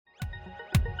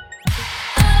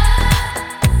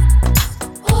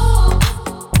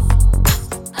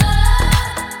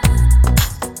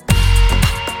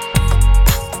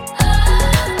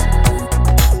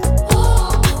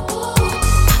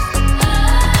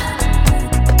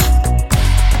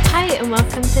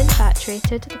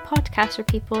Infatuated, the podcast for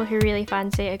people who really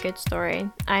fancy a good story.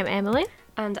 I'm Emily.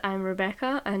 And I'm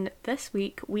Rebecca, and this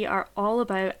week we are all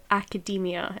about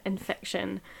academia in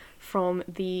fiction, from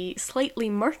the slightly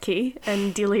murky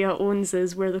in Delia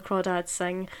Owens's Where the Crawdads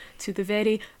Sing to the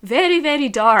very, very, very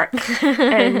dark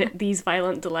in These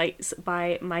Violent Delights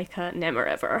by Micah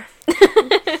Nemeriver.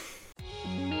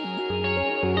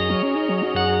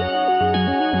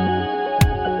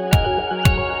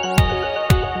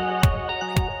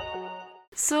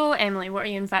 So, Emily, what are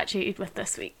you infatuated with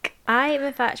this week? I am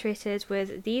infatuated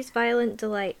with These Violent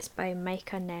Delights by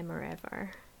Micah Nemeriver.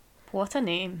 What a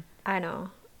name. I know.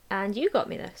 And you got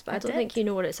me this, but I don't did. think you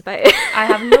know what it's about. I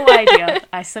have no idea.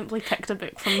 I simply picked a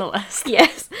book from the list.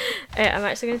 Yes. I'm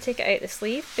actually going to take it out the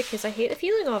sleeve because I hate the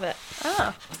feeling of it.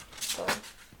 Ah. So,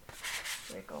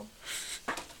 there we go.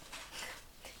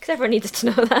 Because everyone needed to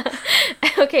know that.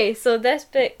 Okay, so this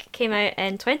book came out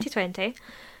in 2020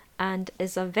 and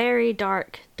is a very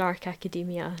dark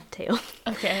academia tale.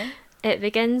 Okay. It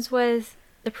begins with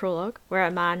the prologue, where a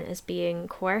man is being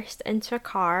coerced into a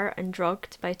car and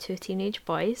drugged by two teenage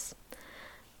boys.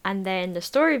 And then the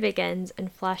story begins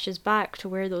and flashes back to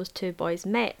where those two boys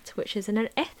met, which is in an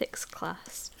ethics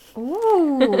class.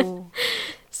 Ooh.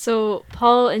 So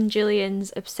Paul and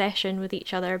Julian's obsession with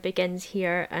each other begins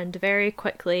here and very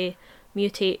quickly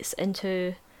mutates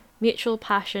into mutual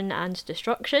passion and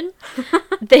destruction.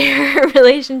 Their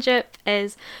relationship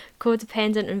is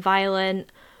codependent and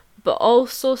violent, but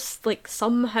also like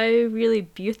somehow really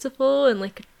beautiful in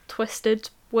like a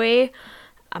twisted way.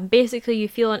 And basically you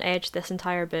feel on edge this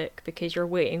entire book because you're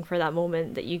waiting for that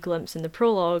moment that you glimpse in the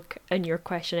prologue and you're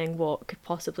questioning what could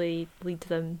possibly lead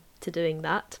them to doing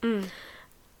that. And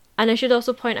I should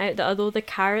also point out that although the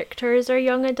characters are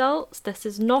young adults, this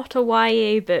is not a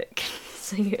YA book.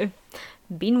 So you've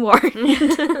been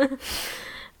warned.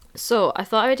 So I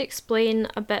thought I would explain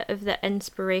a bit of the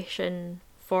inspiration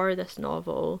for this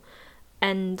novel,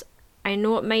 and I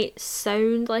know it might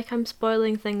sound like I'm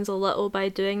spoiling things a little by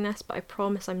doing this, but I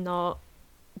promise I'm not,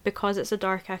 because it's a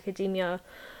dark academia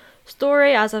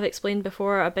story. As I've explained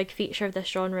before, a big feature of this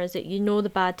genre is that you know the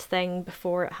bad thing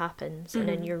before it happens, and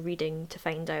then you're reading to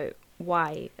find out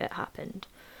why it happened.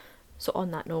 So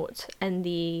on that note, in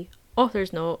the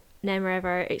author's note,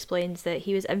 Nemeriver explains that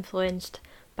he was influenced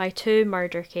by two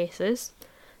murder cases.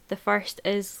 The first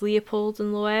is Leopold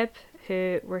and Loeb,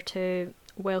 who were two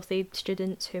wealthy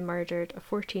students who murdered a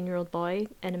 14-year-old boy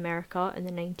in America in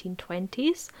the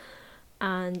 1920s,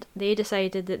 and they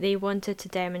decided that they wanted to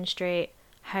demonstrate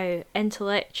how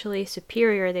intellectually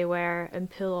superior they were and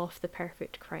pull off the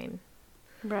perfect crime.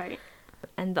 Right.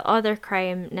 And the other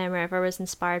crime Nemeriver was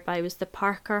inspired by was the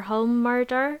Parker Hulme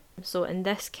murder. So in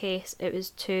this case, it was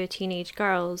two teenage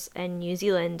girls in New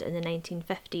Zealand in the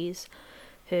 1950s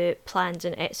who planned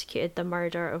and executed the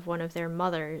murder of one of their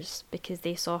mothers because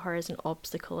they saw her as an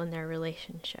obstacle in their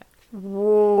relationship.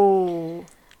 Whoa.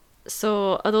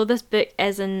 So although this book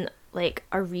isn't like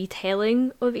a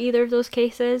retelling of either of those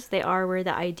cases, they are where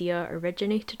the idea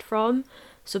originated from.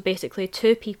 So basically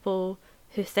two people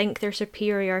who think they're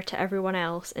superior to everyone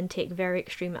else and take very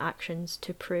extreme actions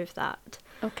to prove that.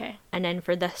 Okay. And then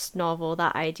for this novel,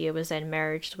 that idea was then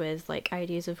merged with like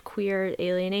ideas of queer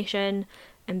alienation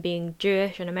and being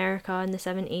Jewish in America in the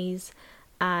 70s,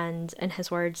 and in his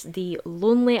words, the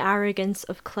lonely arrogance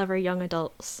of clever young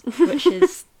adults, which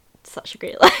is such a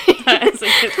great line. That is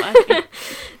a good line.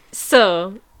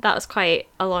 So that was quite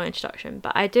a long introduction,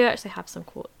 but I do actually have some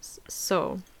quotes.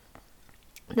 So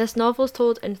this novel is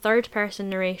told in third-person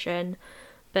narration,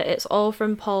 but it's all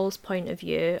from Paul's point of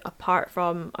view, apart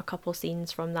from a couple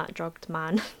scenes from that drugged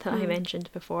man that I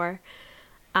mentioned before.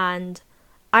 And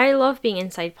I love being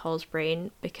inside Paul's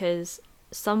brain because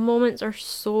some moments are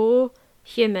so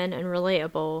human and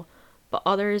relatable, but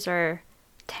others are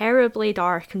terribly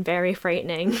dark and very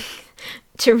frightening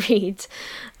to read.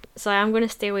 So I am going to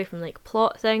stay away from like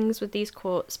plot things with these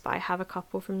quotes, but I have a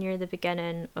couple from near the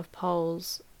beginning of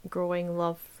Paul's growing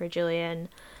love for Julian,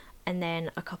 and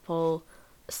then a couple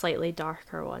slightly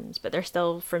darker ones, but they're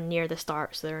still from near the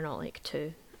start, so they're not like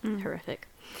too horrific.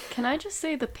 Can I just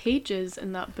say the pages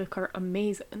in that book are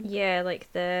amazing? Yeah, like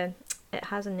it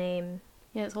has a name.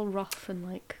 Yeah, it's all rough and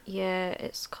like... Yeah,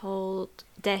 it's called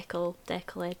Decal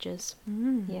Edges.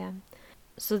 Yeah.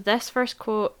 So this first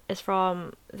quote is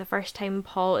from the first time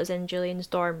Paul is in Julian's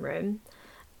dorm room,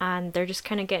 and they're just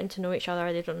kind of getting to know each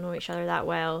other. They don't know each other that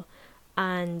well.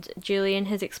 And Julian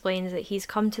has explained that he's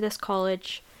come to this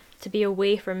college to be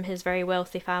away from his very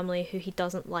wealthy family who he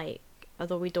doesn't like,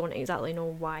 although we don't exactly know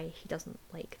why he doesn't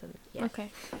like them yet. Okay.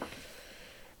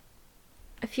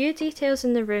 A few details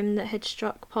in the room that had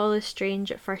struck Paul as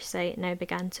strange at first sight now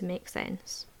began to make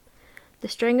sense. The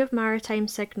string of maritime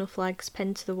signal flags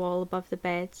pinned to the wall above the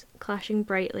bed, clashing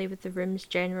brightly with the room's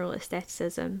general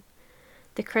aestheticism.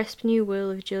 The crisp new wool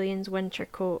of Julian's winter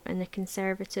coat and the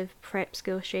conservative prep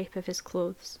school shape of his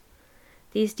clothes.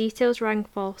 These details rang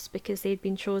false because they had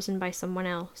been chosen by someone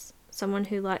else, someone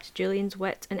who lacked Julian's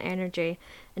wit and energy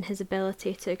and his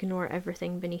ability to ignore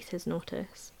everything beneath his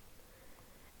notice.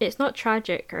 It's not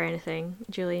tragic or anything,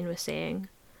 Julian was saying.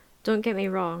 Don't get me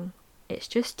wrong, it's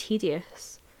just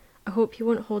tedious. I hope you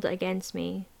won't hold it against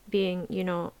me, being,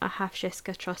 a half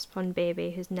Shiska trust fund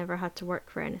baby who's never had to work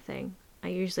for anything. I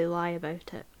usually lie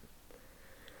about it.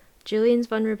 Julian's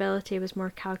vulnerability was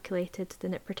more calculated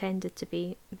than it pretended to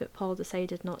be, but Paul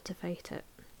decided not to fight it.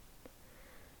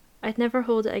 I'd never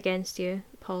hold it against you,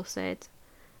 Paul said.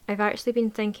 I've actually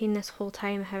been thinking this whole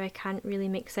time how I can't really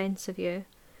make sense of you.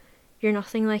 You're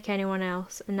nothing like anyone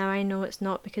else, and now I know it's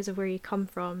not because of where you come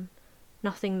from.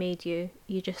 Nothing made you,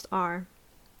 you just are.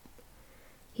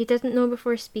 He didn't know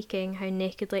before speaking how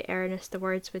nakedly earnest the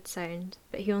words would sound,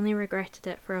 but he only regretted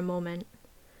it for a moment.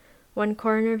 One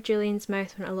corner of Julian's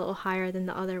mouth went a little higher than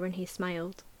the other when he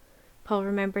smiled. Paul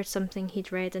remembered something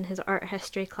he'd read in his art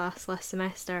history class last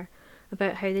semester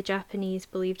about how the Japanese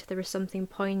believed there was something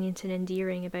poignant and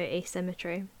endearing about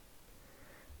asymmetry.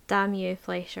 Damn you,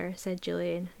 Fleischer, said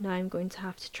Julian. Now I'm going to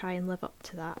have to try and live up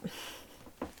to that.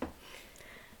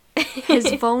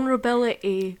 His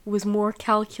vulnerability was more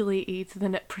calculated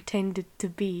than it pretended to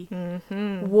be.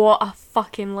 Mm-hmm. What a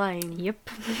fucking line. Yep.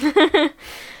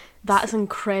 That's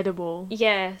incredible.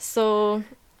 Yeah, so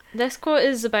this quote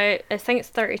is about, I think it's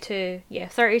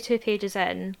 32 pages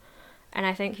in, and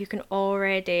I think you can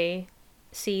already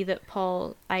see that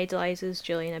Paul idolises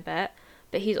Julian a bit,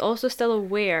 but he's also still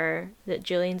aware that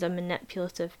Julian's a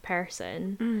manipulative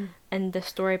person, and the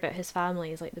story about his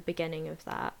family is like the beginning of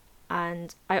that.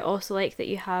 And I also like that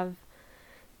you have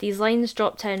these lines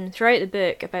dropped in throughout the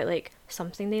book about like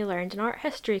something they learned in art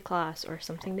history class or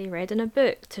something they read in a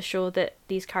book to show that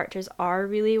these characters are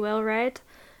really well read,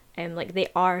 and like they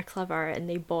are clever and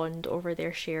they bond over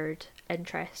their shared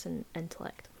interests and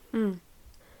intellect.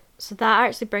 So that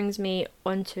actually brings me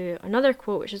onto another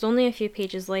quote, which is only a few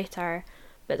pages later,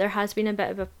 but there has been a bit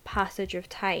of a passage of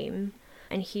time,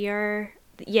 and here,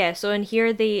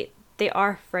 they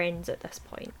are friends at this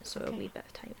point, so okay. A wee bit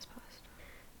of time has passed.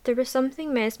 There was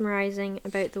something mesmerising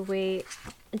about the way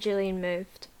Julian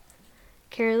moved.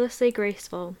 Carelessly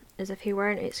graceful, as if he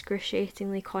weren't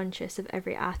excruciatingly conscious of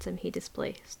every atom he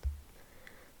displaced.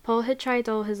 Paul had tried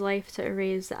all his life to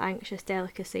erase the anxious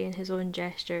delicacy in his own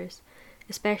gestures,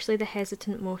 especially the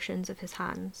hesitant motions of his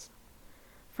hands.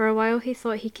 For a while he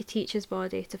thought he could teach his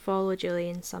body to follow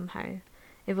Julian somehow,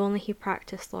 if only he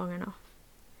practised long enough.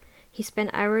 He spent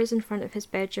hours in front of his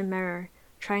bedroom mirror,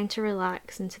 trying to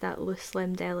relax into that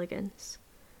loose-limbed elegance.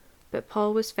 But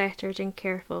Paul was fettered and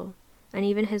careful, and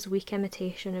even his weak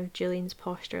imitation of Julian's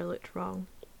posture looked wrong.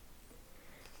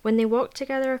 When they walked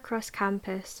together across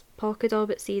campus, Paul could all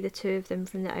but see the two of them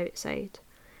from the outside.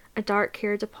 A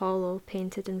dark-haired Apollo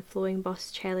painted in flowing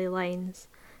Botticelli lines,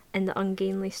 and the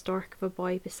ungainly stork of a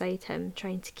boy beside him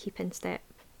trying to keep in step.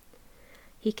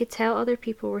 He could tell other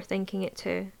people were thinking it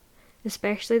too,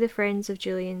 especially the friends of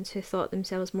Julian's who thought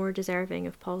themselves more deserving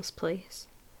of Paul's place.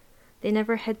 They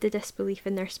never hid the disbelief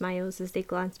in their smiles as they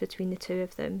glanced between the two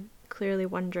of them, clearly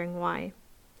wondering why.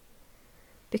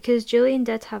 Because Julian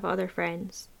did have other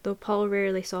friends, though Paul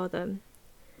rarely saw them.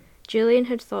 Julian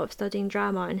had thought of studying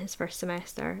drama in his first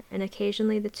semester, and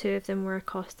occasionally the two of them were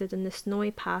accosted in the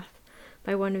snowy path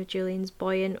by one of Julian's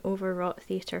buoyant, overwrought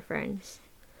theatre friends.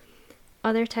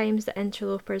 Other times the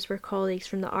interlopers were colleagues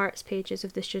from the arts pages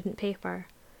of the student paper.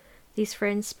 These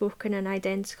friends spoke in an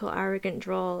identical arrogant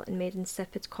drawl and made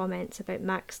insipid comments about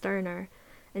Max Stirner,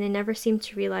 and they never seemed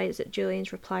to realise that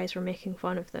Julian's replies were making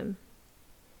fun of them.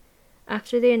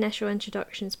 After the initial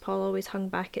introductions, Paul always hung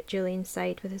back at Julian's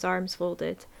side with his arms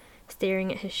folded,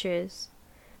 staring at his shoes.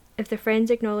 If the friends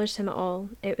acknowledged him at all,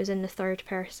 it was in the third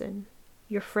person.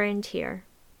 Your friend here,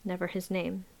 never his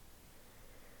name.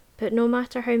 But no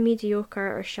matter how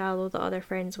mediocre or shallow the other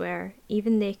friends were,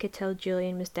 even they could tell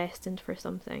Julian was destined for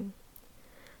something.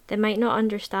 They might not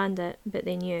understand it, but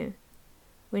they knew.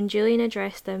 When Julian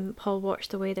addressed them, Paul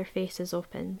watched the way their faces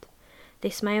opened.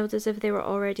 They smiled as if they were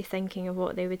already thinking of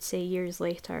what they would say years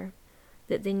later,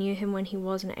 that they knew him when he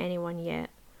wasn't anyone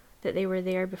yet, that they were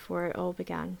there before it all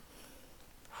began.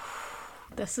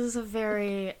 This is a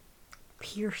very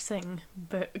piercing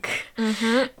book.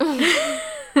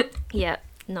 Yeah.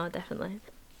 No, definitely.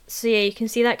 So yeah, you can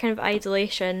see that kind of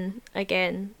idolation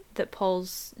again that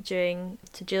Paul's doing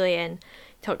to Julian.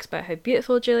 He talks about how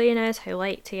beautiful Julian is, how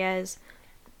liked he is,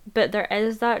 But there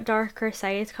is that darker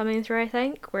side coming through, I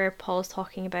think, where Paul's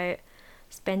talking about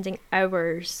spending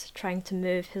hours trying to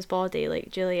move his body like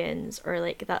Julian's, or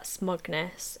like that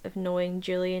smugness of knowing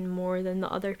Julian more than the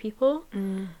other people.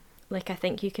 Like, I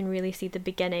think you can really see the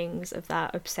beginnings of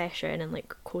that obsession and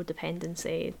like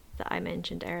codependency that I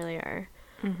mentioned earlier.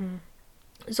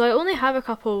 So I only have a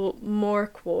couple more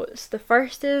quotes. The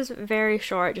first is very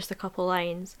short, just a couple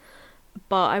lines,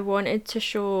 but I wanted to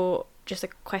show just a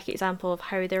quick example of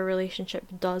how their relationship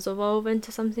does evolve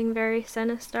into something very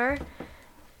sinister.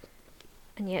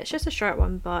 And yeah, it's just a short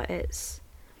one, but it's...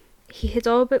 He had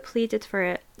all but pleaded for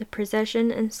it, the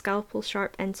precision and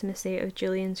scalpel-sharp intimacy of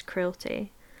Julian's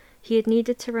cruelty. He had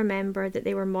needed to remember that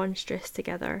they were monstrous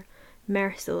together,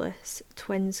 merciless,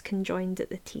 twins conjoined at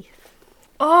the teeth.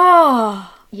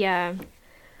 Oh! Yeah.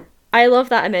 I love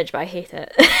that image, but I hate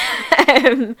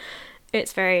it.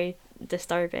 It's very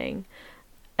disturbing.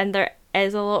 And there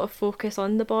is a lot of focus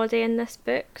on the body in this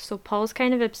book, so Paul's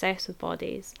kind of obsessed with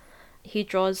bodies. He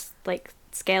draws, like,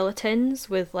 skeletons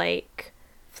with, like,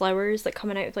 flowers, like,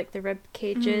 coming out of, like, the rib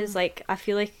cages. Like, I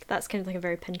feel like that's kind of, like, a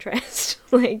very Pinterest,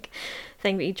 like,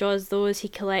 thing, but he draws those. He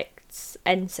collects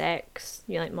insects,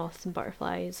 you know, like moths and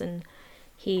butterflies, and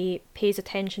he pays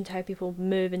attention to how people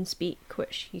move and speak,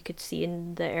 which you could see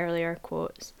in the earlier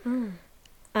quotes.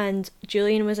 And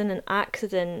Julian was in an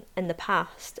accident in the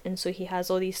past, and so he has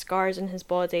all these scars in his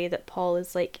body that Paul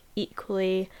is, like,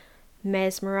 equally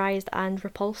mesmerised and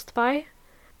repulsed by.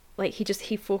 Like,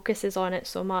 he focuses on it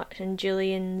so much, and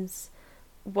Julian's,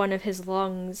 one of his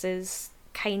lungs is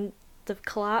kind of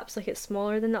collapsed, like it's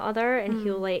smaller than the other, and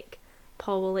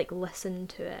Paul will, like, listen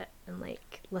to it, and,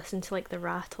 like, listen to, like, the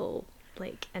rattle,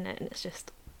 like, in it, and it's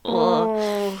just...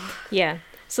 Yeah.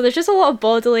 So there's just a lot of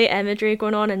bodily imagery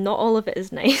going on, and not all of it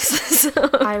is nice.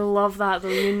 I love that, though.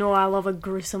 You know I love a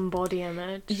gruesome body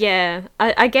image. Yeah.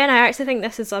 I actually think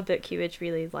this is a book you would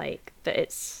really like, but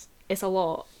it's a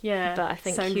lot. Yeah. But I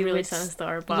think sounds really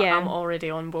sinister, but I'm already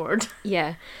on board.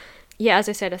 Yeah. Yeah, as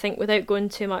I said, I think without going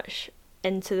too much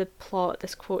into the plot,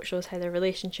 this quote shows how their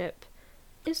relationship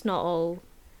is not all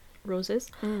roses.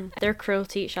 They're cruel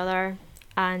to each other,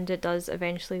 and it does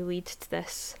eventually lead to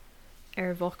this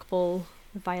irrevocable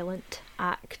violent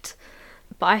act.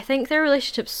 But I think their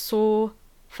relationship's so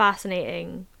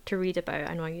fascinating to read about.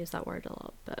 I know I use that word a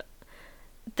lot, but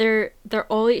they're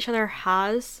all each other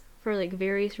has for, like,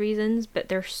 various reasons, but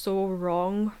they're so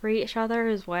wrong for each other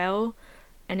as well,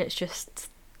 and it's just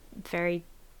very,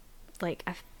 like,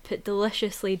 I've put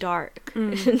deliciously dark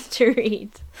to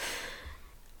read.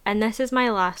 And this is my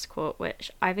last quote,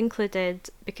 which I've included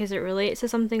because it relates to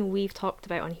something we've talked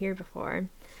about on here before.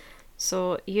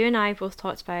 So you and I both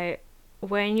talked about,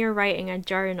 when you're writing a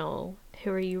journal,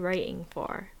 who are you writing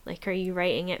for? Like, are you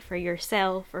writing it for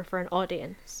yourself or for an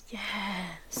audience?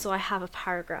 Yeah. So I have a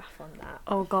paragraph on that.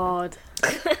 Oh God.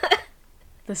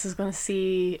 This is going to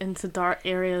see into dark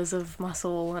areas of my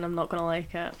soul, and I'm not going to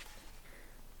like it.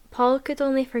 Paul could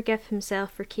only forgive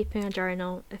himself for keeping a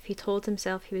journal if he told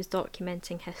himself he was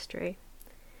documenting history.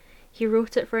 He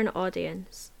wrote it for an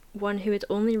audience, one who would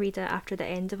only read it after the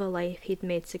end of a life he'd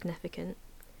made significant.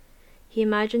 He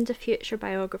imagined a future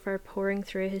biographer poring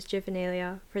through his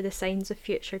juvenilia for the signs of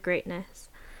future greatness,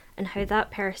 and how that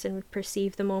person would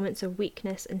perceive the moments of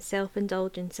weakness and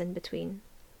self-indulgence in between.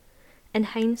 In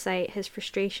hindsight, his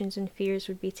frustrations and fears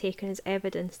would be taken as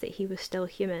evidence that he was still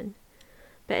human,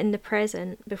 but in the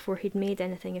present, before he'd made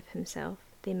anything of himself,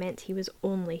 they meant he was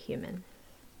only human.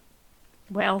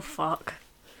 Well, fuck.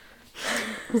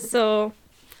 So,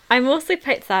 I mostly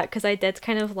picked that because I did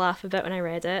kind of laugh a bit when I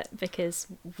read it, because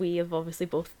we have obviously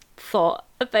both thought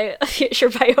about a future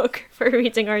biographer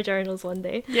reading our journals one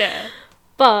day. Yeah.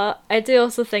 But I do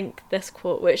also think this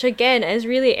quote, which again is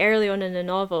really early on in the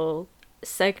novel,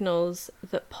 signals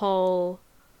that Paul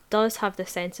does have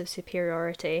this sense of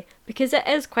superiority, because it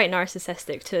is quite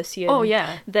narcissistic to assume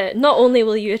that not only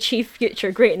will you achieve future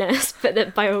greatness, but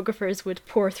that biographers would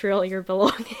pour through all your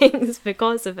belongings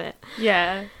because of it.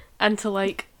 Yeah. And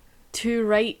to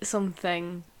write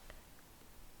something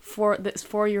that's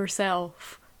for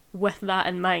yourself with that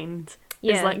in mind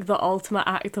is like the ultimate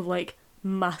act of, like,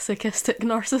 masochistic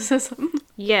narcissism.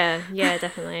 Yeah,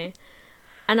 definitely.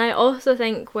 And I also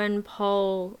think when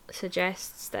Paul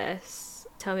suggests this,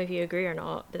 tell me if you agree or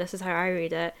not, but this is how I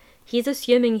read it, he's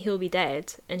assuming he'll be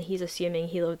dead, and he's assuming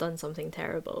he'll have done something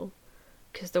terrible.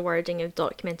 Because the wording of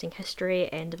documenting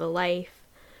history, end of a life,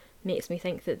 makes me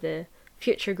think that the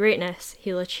future greatness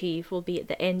he'll achieve will be at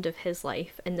the end of his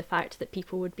life, and the fact that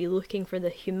people would be looking for the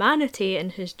humanity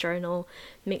in his journal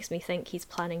makes me think he's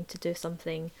planning to do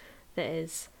something that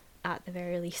is, at the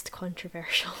very least,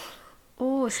 controversial.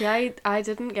 Oh, see, I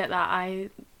didn't get that. I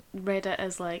read it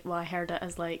as like, well, I heard it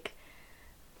as like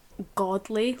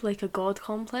godly, like a god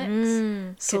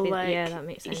complex. So like, yeah, that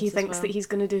makes sense. He as thinks well. that he's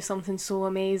going to do something so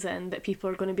amazing that people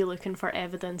are going to be looking for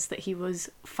evidence that he was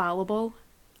fallible.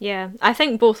 Yeah, I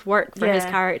think both work for his Yeah.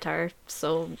 character,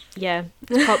 so yeah,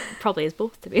 probably is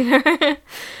both, to be fair.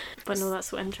 But no, that's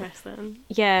so interesting.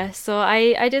 Yeah, so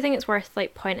I do think it's worth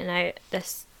like pointing out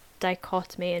this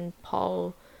dichotomy in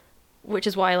Paul, which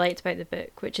is what I liked about the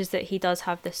book, which is that he does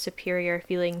have this superior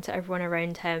feeling to everyone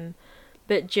around him,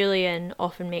 but Julian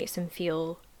often makes him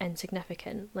feel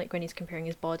insignificant, like when he's comparing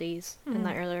his bodies in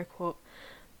that earlier quote.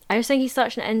 I just think he's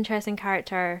such an interesting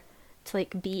character to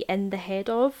like be in the head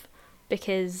of,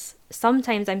 because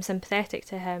sometimes I'm sympathetic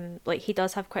to him, like he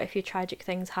does have quite a few tragic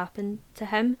things happen to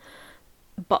him,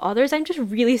 but others I'm just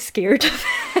really scared of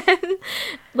him.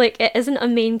 Like, it isn't a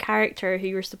main character who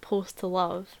you're supposed to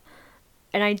love.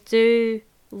 And I do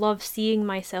love seeing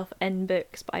myself in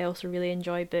books, but I also really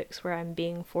enjoy books where I'm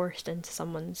being forced into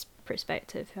someone's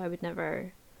perspective who I would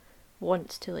never want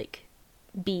to like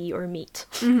be or meet.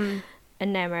 And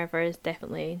Nemriver has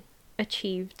definitely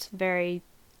achieved very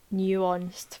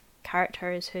nuanced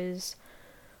characters whose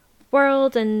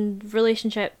world and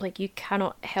relationship like you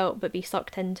cannot help but be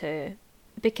sucked into,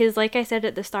 because like I said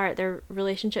at the start, their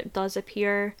relationship does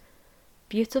appear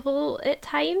beautiful at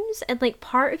times, and like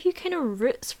part of you kind of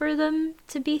roots for them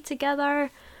to be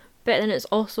together, but then it's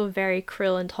also very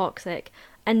cruel and toxic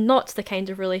and not the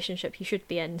kind of relationship you should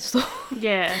be in. So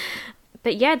Yeah.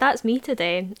 but yeah, that's me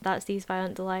today. That's These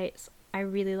Violent Delights. I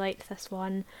really liked this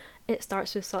one. It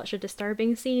starts with such a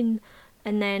disturbing scene,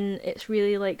 and then it's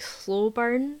really like slow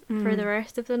burn for the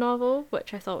rest of the novel,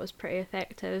 which I thought was pretty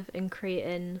effective in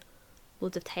creating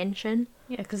loads of tension.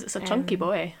 Yeah, because it's a chunky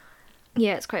boy.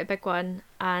 Yeah, it's quite a big one.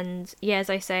 And yeah, as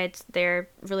I said, their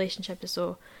relationship is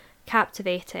so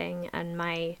captivating, and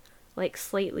my like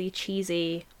slightly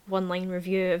cheesy one-line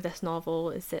review of this novel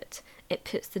is that it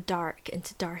puts the dark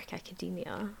into dark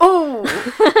academia. Oh!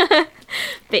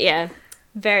 But yeah,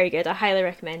 very good. I highly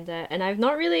recommend it. And I've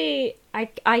not really...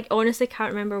 I honestly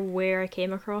can't remember where I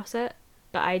came across it,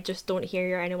 but I just don't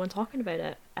hear anyone talking about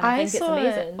it. And I think saw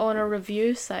it's amazing. it on a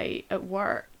review site at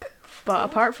work, but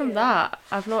apart from that,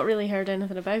 I've not really heard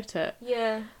anything about it.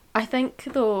 Yeah. I think,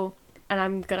 though, and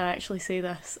I'm going to actually say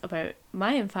this about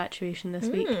my infatuation this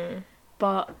week,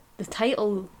 but the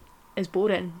title is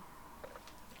boring.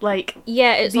 Like...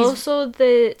 Yeah, it's these- also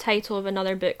the title of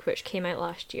another book which came out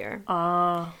last year.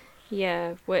 Ah...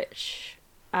 Yeah, which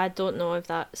I don't know if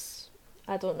that's...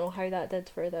 I don't know how that did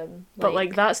for them. But,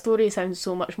 like, that story sounds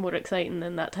so much more exciting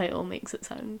than that title makes it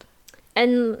sound.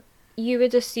 And you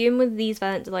would assume with These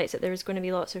Violent Delights that there's going to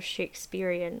be lots of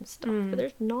Shakespearean stuff, but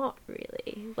there's not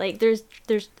really. Like, there's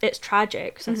it's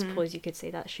tragic, so I suppose you could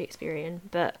say that's Shakespearean.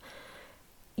 But,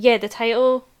 yeah, the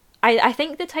title... I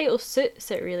think the title suits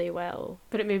it really well.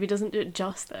 But it maybe doesn't do it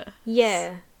justice.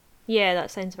 Yeah. Yeah, that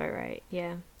sounds about right,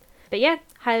 yeah. But yeah,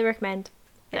 highly recommend.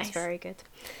 It's Nice. very good.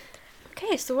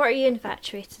 Okay, so what are you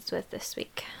infatuated with this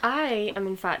week? I am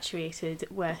infatuated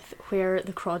with Where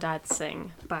the Crawdads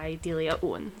Sing by Delia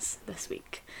Owens this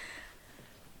week.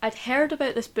 I'd heard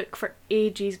about this book for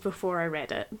ages before I read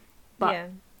it, but yeah.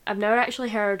 I've never actually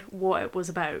heard what it was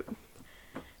about.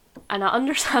 And I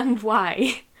understand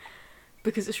why,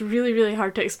 because it's really, really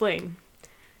hard to explain.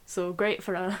 So great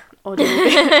for an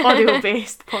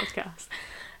audio-based podcast.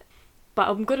 But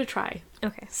I'm going to try.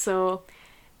 Okay. So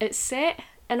it's set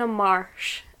in a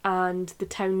marsh and the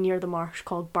town near the marsh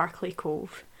called Barclay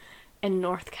Cove in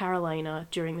North Carolina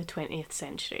during the 20th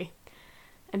century.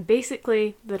 And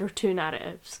basically there are two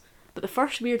narratives. But the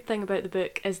first weird thing about the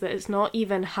book is that it's not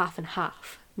even half and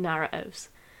half narratives.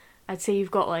 I'd say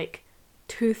you've got like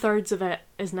 2/3 of it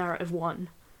is narrative one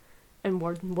and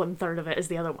 1/3 of it is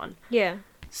the other one. Yeah.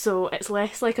 So it's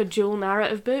less like a dual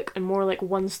narrative book and more like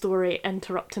one story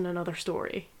interrupting another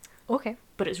story. Okay.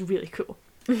 But it's really cool.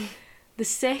 The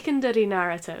secondary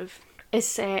narrative is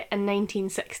set in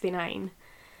 1969,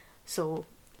 so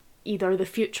either the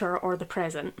future or the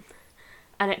present,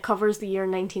 and it covers the year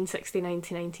 1969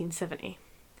 to 1970.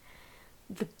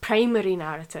 The primary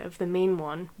narrative, the main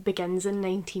one, begins in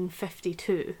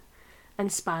 1952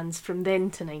 and spans from then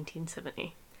to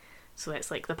 1970. So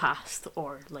it's like the past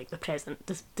or like the present,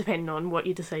 depending on what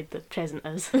you decide the present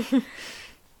is.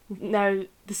 Now,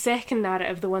 the second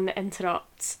narrative, the one that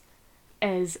interrupts,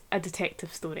 is a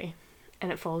detective story,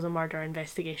 and it follows a murder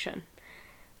investigation.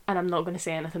 And I'm not going to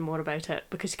say anything more about it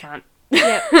because you can't.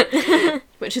 Yep.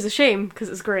 Which is a shame because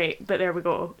it's great, but there we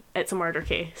go. It's a murder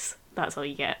case. That's all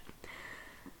you get.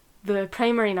 The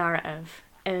primary narrative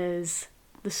is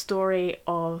the story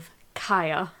of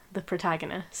Kaya, the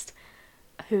protagonist,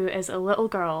 who is a little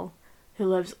girl who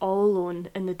lives all alone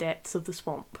in the depths of the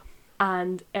swamp.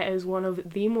 And it is one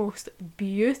of the most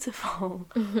beautiful,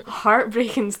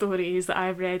 heartbreaking stories that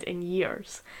I've read in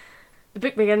years. The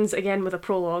book begins again with a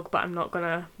prologue, but I'm not going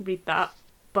to read that.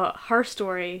 But her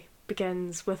story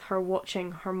begins with her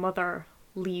watching her mother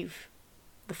leave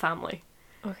the family.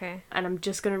 Okay. And I'm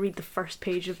just going to read the first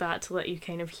page of that to let you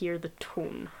kind of hear the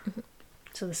tone.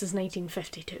 So this is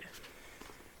 1952.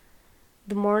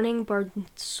 The morning burned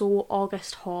so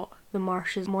August hot, the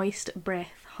marsh's moist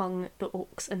breath hung the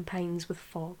oaks and pines with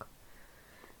fog.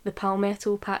 The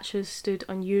palmetto patches stood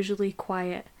unusually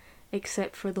quiet,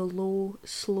 except for the low,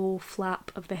 slow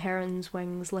flap of the heron's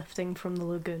wings lifting from the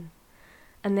lagoon.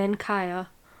 And then Kaya,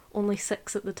 only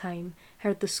 6 at the time,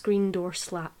 heard the screen door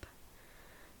slap.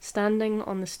 Standing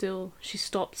on the stool, she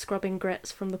stopped scrubbing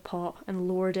grits from the pot and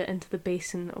lowered it into the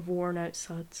basin of worn-out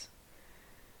suds.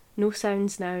 No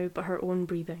sounds now but her own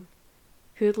breathing.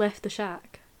 Who had left the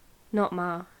shack? Not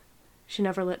Ma. She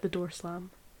never let the door slam.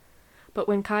 But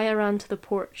when Kaya ran to the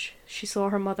porch, she saw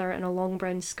her mother in a long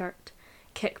brown skirt,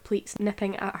 kick pleats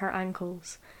nipping at her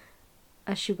ankles,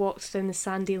 as she walked down the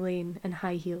sandy lane in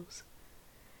high heels.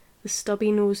 The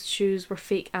stubby-nosed shoes were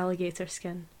fake alligator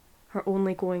skin, her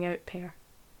only going-out pair.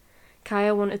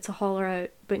 Kaya wanted to holler out,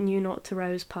 but knew not to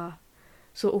rouse Pa,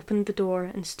 so opened the door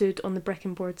and stood on the brick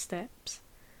and board steps.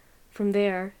 From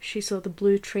there, she saw the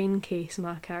blue train case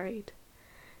Ma carried.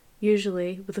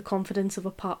 Usually, with the confidence of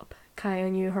a pup, Kaya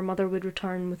knew her mother would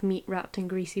return with meat wrapped in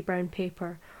greasy brown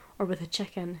paper, or with a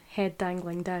chicken, head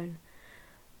dangling down.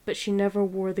 But she never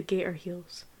wore the gator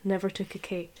heels, never took a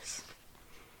case.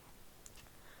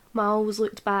 Ma always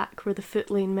looked back where the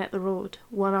foot lane met the road,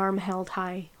 one arm held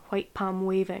high, white palm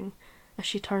waving, as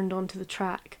she turned onto the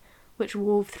track, which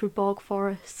wove through bog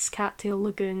forests, cattail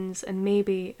lagoons, and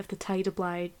maybe, if the tide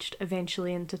obliged,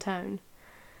 eventually into town.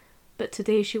 But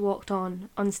today she walked on,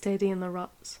 unsteady in the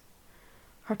ruts.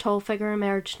 Her tall figure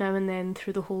emerged now and then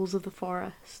through the holes of the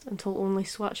forest, until only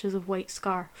swatches of white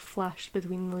scarf flashed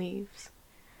between the leaves.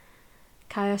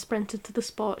 Kaya sprinted to the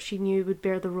spot she knew would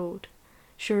bear the road.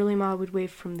 Surely Ma would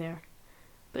wave from there.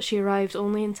 But she arrived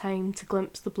only in time to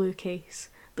glimpse the blue case,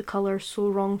 the colour so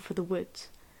wrong for the woods,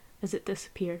 as it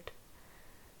disappeared.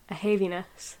 A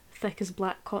heaviness, thick as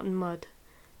black cotton mud,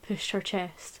 pushed her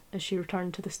chest as she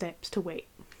returned to the steps to wait.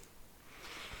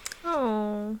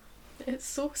 Oh. It's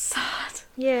so sad.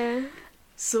 Yeah.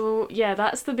 So, yeah,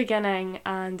 that's the beginning,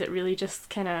 and it really just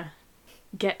kind of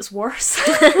gets worse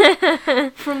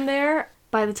from there.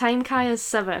 By the time Kaya's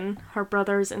 7, her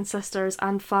brothers and sisters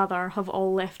and father have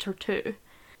all left her too.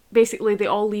 Basically, they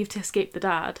all leave to escape the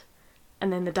dad,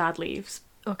 and then the dad leaves.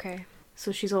 Okay.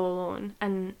 So she's all alone.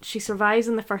 And she survives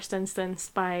in the first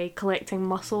instance by collecting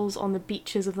mussels on the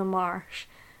beaches of the marsh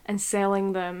and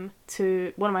selling them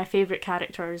to one of my favourite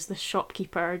characters, the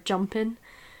shopkeeper, Jumpin',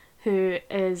 who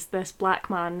is this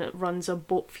black man that runs a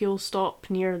boat fuel stop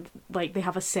near, like, they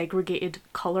have a segregated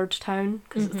coloured town,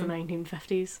 because it's the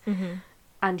 1950s. Mm-hmm.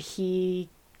 And he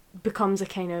becomes a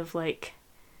kind of, like,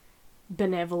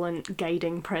 benevolent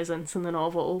guiding presence in the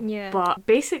novel. Yeah. But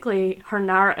basically, her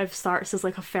narrative starts as,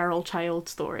 like, a feral child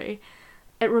story.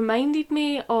 It reminded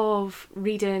me of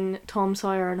reading Tom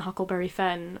Sawyer and Huckleberry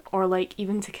Finn, or, like,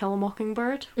 even To Kill a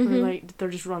Mockingbird, where, like, they're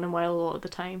just running wild a lot of the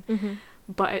time. Mm-hmm.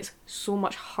 But it's so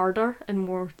much harder and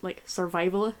more, like,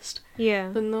 survivalist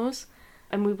than those.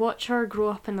 And we watch her grow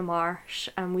up in the marsh,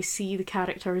 and we see the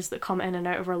characters that come in and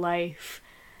out of her life,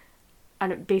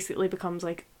 and it basically becomes,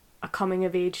 like, a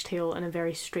coming-of-age tale in a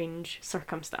very strange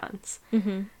circumstance.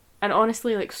 Mm-hmm. And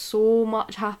honestly, like, so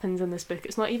much happens in this book.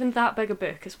 It's not even that big a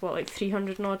book. It's, what, like,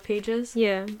 300 and odd pages?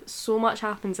 Yeah. So much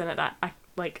happens in it that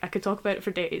I could talk about it for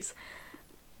days.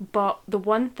 But the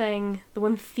one theme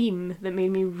that made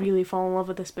me really fall in love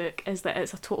with this book is that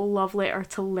it's a total love letter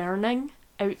to learning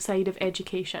outside of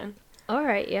education.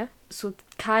 Alright, yeah. So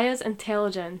Kaya's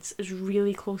intelligence is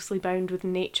really closely bound with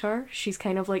nature. She's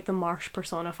kind of like the marsh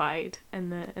personified in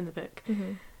the book,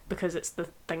 because it's the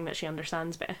thing that she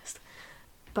understands best.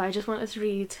 But I just wanted to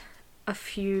read a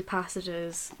few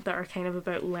passages that are kind of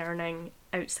about learning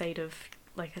outside of,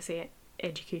 like I say,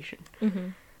 education. Mm-hmm.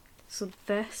 So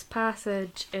this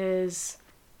passage is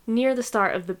near the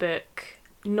start of the book,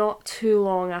 not too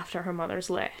long after her mother's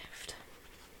left.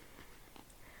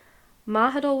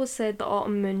 Ma had always said the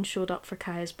autumn moon showed up for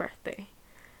Kaya's birthday.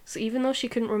 So even though she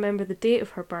couldn't remember the date of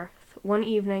her birth, one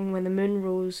evening when the moon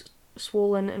rose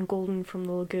swollen and golden from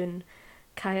the lagoon,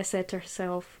 Kaya said to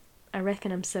herself, "I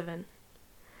reckon I'm 7.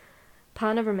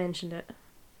 Pa never mentioned it.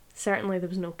 Certainly there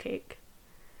was no cake.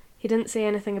 He didn't say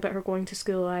anything about her going to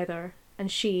school either,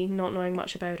 and she, not knowing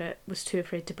much about it, was too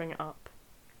afraid to bring it up.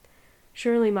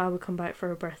 Surely Ma would come back for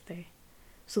her birthday.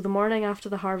 So the morning after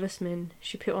the harvest moon,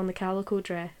 she put on the calico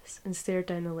dress and stared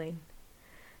down the lane.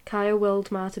 Kaya willed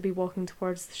Ma to be walking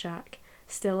towards the shack,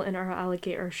 still in her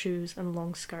alligator shoes and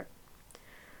long skirt.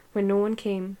 When no one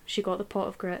came, she got the pot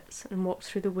of grits and walked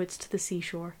through the woods to the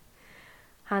seashore.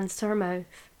 Hands to her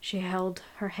mouth, she held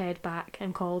her head back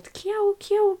and called, "Kyo,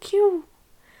 kyo, kyo!"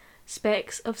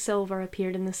 Specks of silver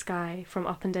appeared in the sky from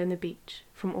up and down the beach,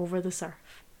 from over the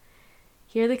surf.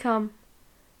 "Here they come.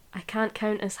 I can't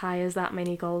count as high as that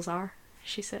many gulls are,"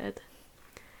 she said.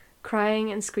 Crying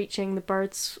and screeching, the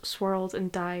birds swirled and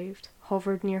dived,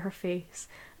 hovered near her face,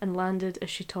 and landed as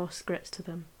she tossed grits to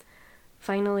them.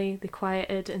 Finally, they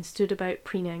quieted and stood about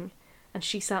preening, and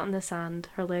she sat on the sand,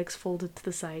 her legs folded to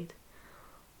the side.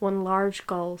 One large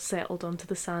gull settled onto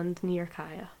the sand near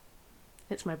Kaya.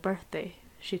 "It's my birthday,"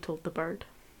 she told the bird.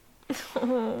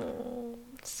 Oh,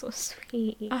 so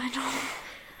sweet. I know.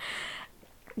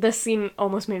 This scene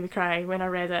almost made me cry when I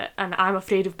read it, and I'm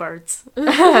afraid of birds.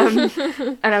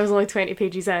 And I was only 20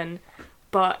 pages in,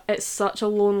 but it's such a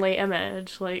lonely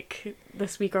image, like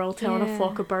this wee girl telling a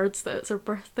flock of birds that it's her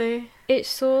birthday. It's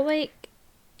so, like,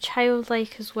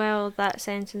 childlike as well, that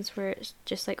sentence where it's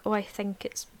just like, "Oh, I think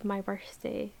it's my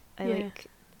birthday."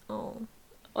 Oh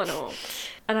no.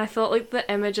 And I thought, like,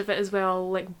 the image of it as well,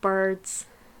 like birds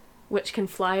which can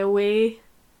fly away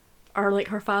are like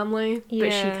her family,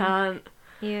 but she can't.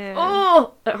 Yeah.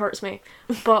 Oh, it hurts me.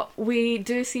 But we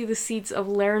do see the seeds of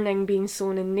learning being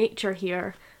sown in nature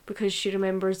here, because she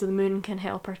remembers the moon can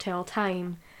help her tell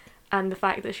time, and the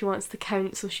fact that she wants to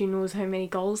count so she knows how many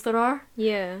gulls there are.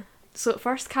 Yeah. So at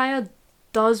first Kaya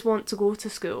does want to go to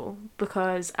school,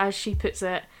 because, as she puts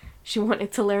it, she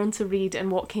wanted to learn to read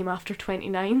in what came after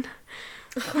 29.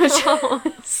 Which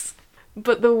was...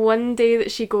 But the one day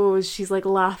that she goes, she's, like,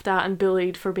 laughed at and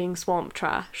bullied for being swamp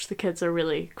trash. The kids are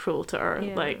really cruel to her.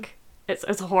 Yeah. Like, it's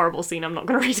a horrible scene, I'm not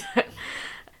going to read it.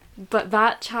 But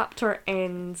that chapter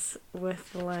ends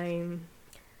with the line,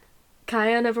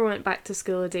 "Kaya never went back to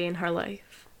school a day in her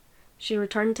life. She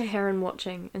returned to heron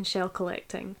watching and shell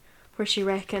collecting, where she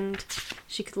reckoned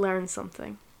she could learn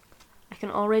something. I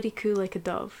can already coo like a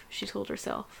dove," she told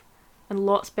herself, "and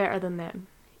lots better than them,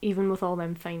 even with all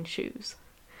them fine shoes."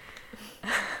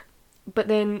 But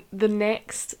then the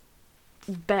next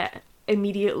bit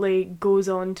immediately goes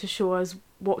on to show us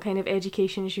what kind of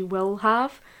education she will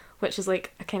have, which is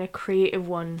like a kind of creative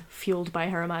one fueled by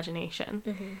her imagination.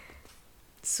 Mm-hmm.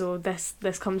 So this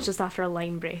comes just after a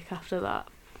line break after that.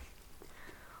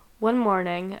 One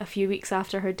morning, a few weeks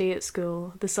after her day at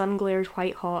school, the sun glared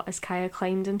white hot as Kaya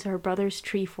climbed into her brother's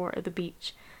tree fort at the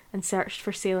beach and searched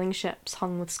for sailing ships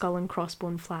hung with skull and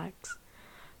crossbone flags.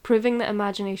 Proving that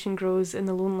imagination grows in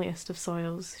the loneliest of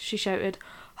soils, she shouted,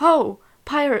 "Ho!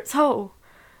 Pirates, ho!"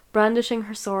 Brandishing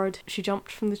her sword, she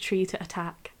jumped from the tree to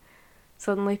attack.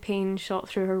 Suddenly pain shot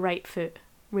through her right foot,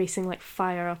 racing like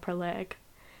fire up her leg.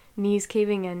 Knees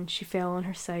caving in, she fell on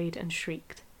her side and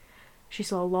shrieked. She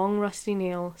saw a long rusty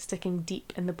nail sticking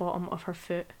deep in the bottom of her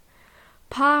foot.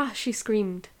 "Pa!" she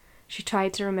screamed. She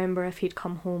tried to remember if he'd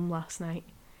come home last night.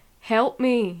 "Help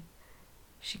me!"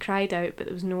 She cried out, but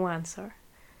there was no answer.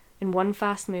 In one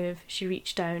fast move, she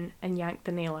reached down and yanked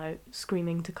the nail out,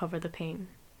 screaming to cover the pain.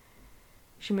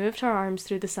 She moved her arms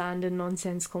through the sand in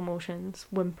nonsensical motions,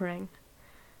 whimpering.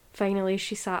 Finally,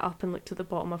 she sat up and looked at the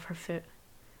bottom of her foot.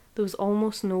 There was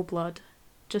almost no blood,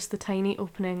 just the tiny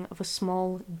opening of a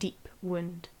small, deep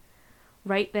wound.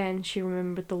 Right then, she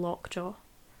remembered the lockjaw.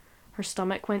 Her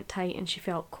stomach went tight and she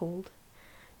felt cold.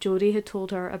 Jodie had told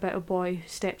her about a boy who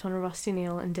stepped on a rusty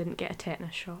nail and didn't get a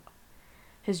tetanus shot.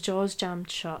 His jaws jammed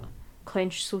shut,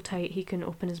 clenched so tight he couldn't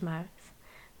open his mouth.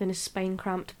 Then his spine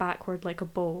cramped backward like a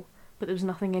bow, but there was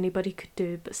nothing anybody could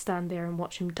do but stand there and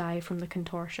watch him die from the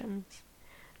contortions.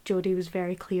 Jodie was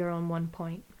very clear on one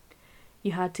point.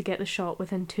 You had to get the shot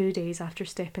within 2 days after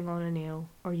stepping on a nail,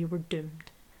 or you were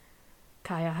doomed.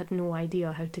 Kaya had no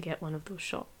idea how to get one of those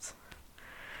shots.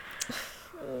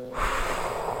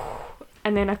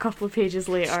 And then a couple of pages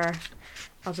later,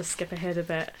 I'll just skip ahead a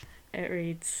bit, it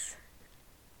reads...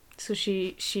 So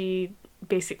she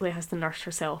basically has to nurse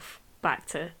herself back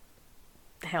to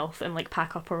health and, like,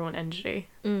 pack up her own injury.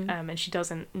 And she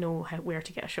doesn't know where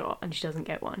to get a shot, and she doesn't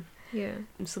get one. Yeah.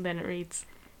 And so then it reads,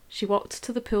 she walked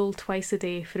to the pool twice a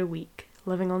day for a week,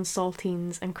 living on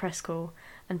saltines and Crisco,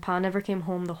 and Pa never came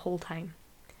home the whole time.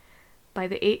 By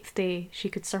the 8th day, she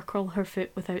could circle her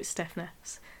foot without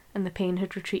stiffness, and the pain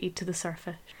had retreated to the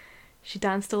surface. She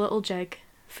danced a little jig,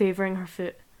 favouring her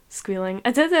foot, squealing,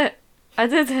 "I did it! I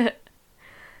did it!"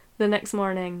 The next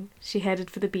morning, she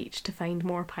headed for the beach to find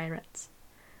more pirates.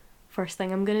 "First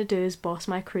thing I'm gonna do is boss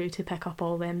my crew to pick up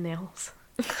all them nails."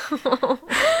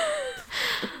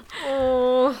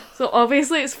 Oh. Oh. So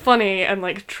obviously it's funny and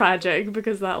like tragic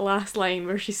because that last line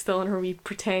where she's still in her wee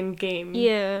pretend game,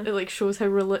 Yeah. it like shows how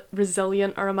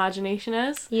resilient our imagination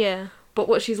is. Yeah. But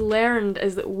what she's learned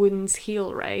is that wounds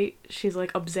heal, right? She's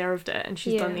like observed it and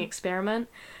she's done the Yeah. experiment.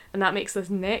 And that makes this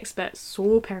next bit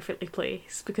so perfectly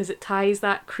placed because it ties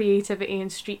that creativity and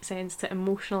street sense to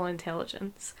emotional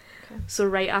intelligence. Okay. So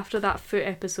right after that foot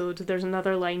episode, there's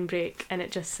another line break and it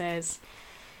just says,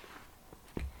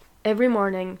 "Every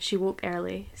morning she woke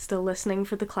early, still listening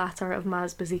for the clatter of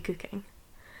Ma's busy cooking.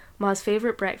 Ma's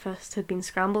favourite breakfast had been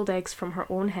scrambled eggs from her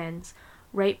own hens,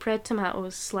 ripe red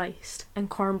tomatoes sliced, and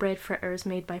cornbread fritters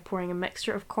made by pouring a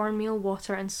mixture of cornmeal,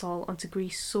 water and salt onto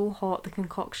grease so hot the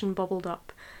concoction bubbled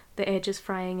up, the edges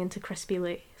frying into crispy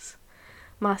lace.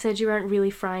 Ma said you weren't really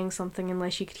frying something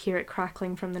unless you could hear it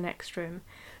crackling from the next room,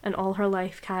 and all her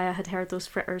life Kaya had heard those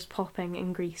fritters popping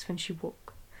in grease when she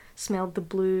woke, smelled the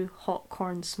blue, hot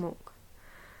corn smoke.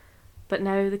 But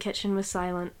now the kitchen was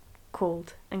silent,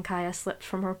 cold, and Kaya slipped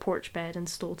from her porch bed and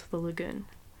stole to the lagoon.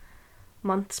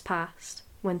 Months passed,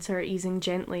 winter easing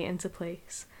gently into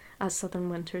place, as southern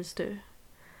winters do.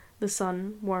 The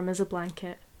sun, warm as a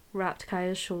blanket, wrapped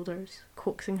Kaya's shoulders,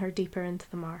 coaxing her deeper into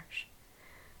the marsh.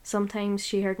 Sometimes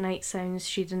she heard night sounds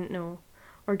she didn't know,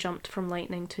 or jumped from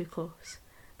lightning too close,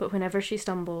 but whenever she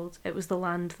stumbled, it was the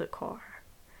land that caught her.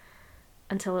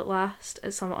 Until at last,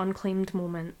 at some unclaimed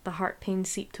moment, the heart pain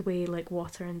seeped away like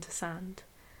water into sand.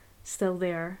 Still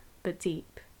there, but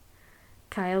deep.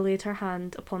 Kaya laid her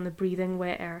hand upon the breathing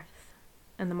wet earth,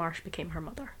 and the marsh became her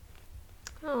mother.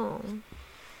 Oh.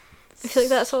 I feel like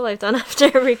that's all I've done after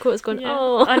every quote's gone, Yeah.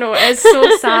 oh. I know, it's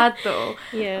so sad though.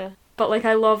 Yeah. But like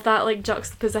I love that like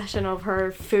juxtaposition of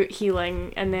her foot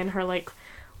healing and then her like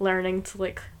learning to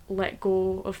like let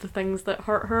go of the things that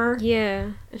hurt her.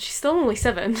 Yeah. And she's still only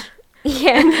 7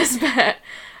 Yeah. in this bit.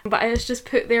 But it's just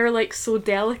put there like so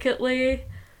delicately.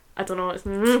 I don't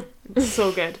know, it's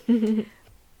so good.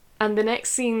 And the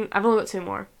next scene, I've only got 2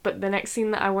 more, but the next scene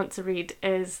that I want to read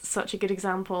is such a good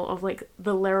example of like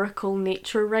the lyrical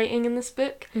nature writing in this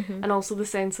book, and also the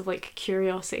sense of like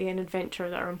curiosity and adventure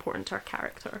that are important to our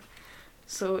character.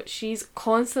 So she's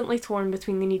constantly torn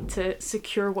between the need to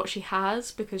secure what she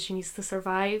has because she needs to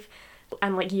survive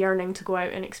and like yearning to go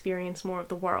out and experience more of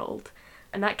the world.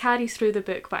 And that carries through the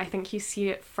book, but I think you see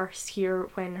it first here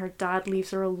when her dad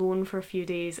leaves her alone for a few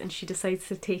days and she decides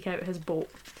to take out his boat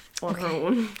on her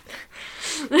own.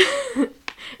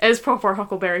 It's proper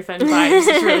Huckleberry Finn vibes,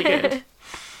 it's really good.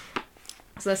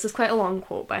 So this is quite a long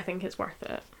quote, but I think it's worth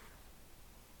it.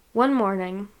 One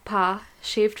morning, Pa,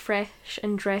 shaved fresh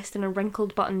and dressed in a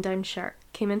wrinkled button-down shirt,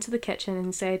 came into the kitchen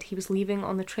and said he was leaving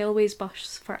on the Trailways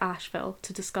bus for Asheville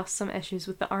to discuss some issues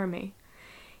with the army.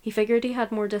 He figured he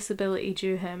had more disability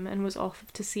due him and was off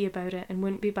to see about it and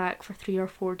wouldn't be back for 3 or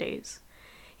 4 days.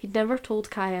 He'd never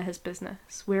told Kaya his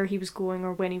business, where he was going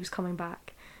or when he was coming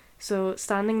back, so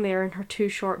standing there in her 2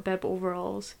 short bib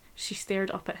overalls, she stared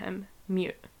up at him,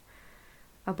 mute.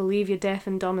 "I believe you deaf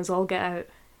and dumb as all get out,"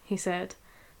 he said,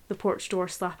 the porch door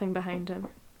slapping behind him.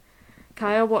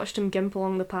 Kaya watched him gimp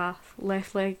along the path,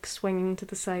 left leg swinging to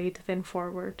the side, then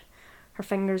forward. Her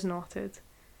fingers knotted.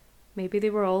 Maybe they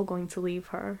were all going to leave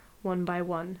her, one by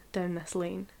one, down this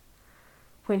lane.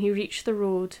 When he reached the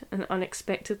road and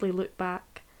unexpectedly looked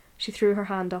back, she threw her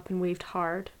hand up and waved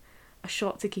hard, a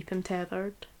shot to keep him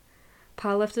tethered.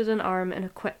 Pa lifted an arm in a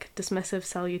quick, dismissive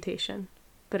salutation,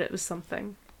 but it was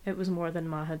something. It was more than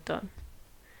Ma had done.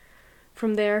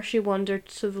 From there she wandered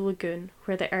to the lagoon,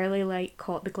 where the early light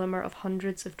caught the glimmer of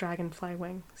hundreds of dragonfly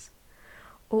wings.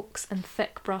 Oaks and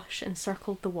thick brush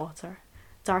encircled the water,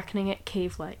 darkening it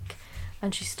cave-like,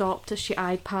 and she stopped as she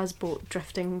eyed Pa's boat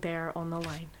drifting there on the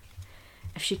line.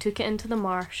 If she took it into the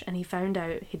marsh and he found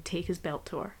out, he'd take his belt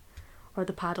to her, or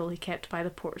the paddle he kept by the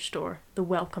porch door, the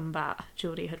welcome bat,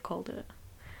 Jodie had called it.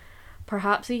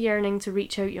 Perhaps a yearning to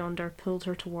reach out yonder pulled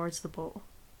her towards the boat,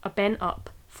 a bent-up,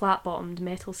 flat-bottomed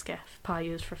metal skiff Pa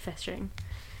used for fishing.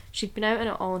 She'd been out in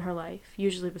it all in her life,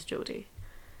 usually with Jodie.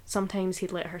 Sometimes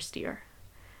he'd let her steer.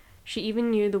 She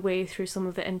even knew the way through some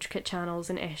of the intricate channels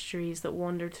and estuaries that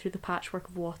wandered through the patchwork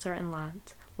of water and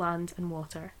land and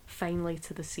water, finally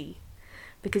to the sea.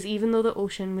 Because even though the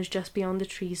ocean was just beyond the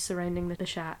trees surrounding the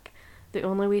shack, the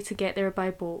only way to get there by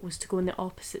boat was to go in the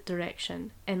opposite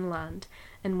direction, inland,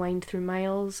 and wind through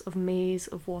miles of maze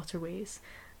of waterways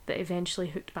that eventually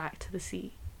hooked back to the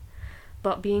sea.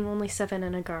 But being only 7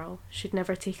 and a girl, she'd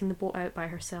never taken the boat out by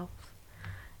herself.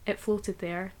 It floated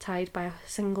there, tied by a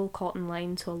single cotton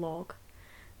line to a log.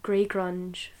 Grey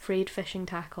grunge, frayed fishing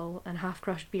tackle, and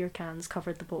half-crushed beer cans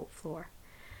covered the boat floor.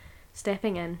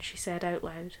 Stepping in, she said out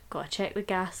loud, "Gotta check the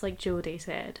gas like Jodie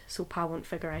said, so Pa won't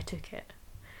figure I took it."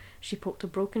 She poked a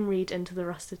broken reed into the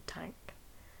rusted tank.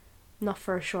 Enough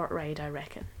for a short ride, I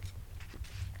reckon.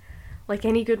 Like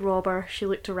any good robber, she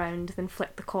looked around, then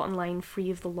flicked the cotton line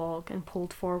free of the log and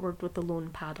pulled forward with the lone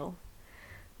paddle.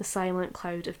 The silent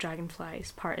cloud of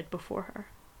dragonflies parted before her.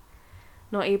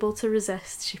 Not able to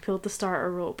resist, she pulled the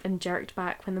starter rope and jerked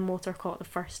back when the motor caught the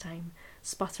first time,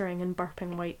 sputtering and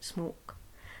burping white smoke.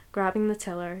 Grabbing the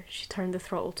tiller, she turned the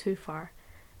throttle too far,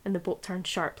 and the boat turned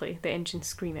sharply, the engine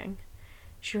screaming.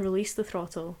 She released the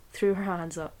throttle, threw her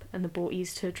hands up, and the boat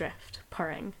eased to a drift,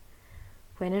 purring.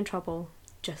 When in trouble,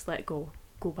 just let go.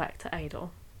 Go back to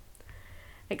idle.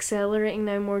 Accelerating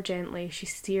now more gently, she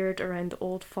steered around the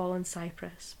old fallen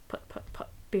cypress, put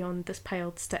beyond the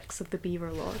piled sticks of the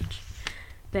beaver lodge.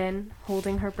 Then,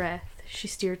 holding her breath, she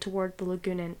steered toward the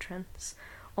lagoon entrance,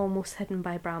 almost hidden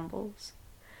by brambles.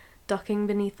 Ducking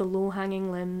beneath the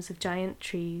low-hanging limbs of giant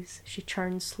trees, she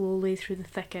churned slowly through the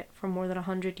thicket for more than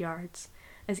 100 yards,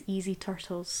 as easy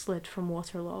turtles slid from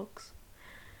waterlogs.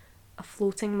 A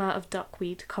floating mat of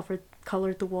duckweed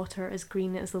coloured the water as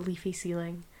green as the leafy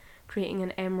ceiling, creating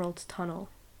an emerald tunnel.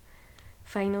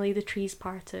 Finally the trees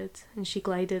parted, and she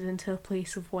glided into a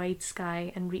place of wide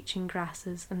sky and reaching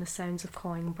grasses and the sounds of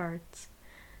cawing birds.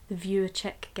 The view a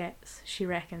chick gets, she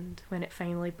reckoned, when it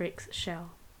finally breaks its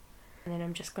shell. And then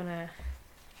I'm just gonna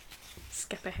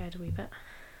skip ahead a wee bit.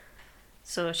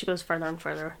 So she goes further and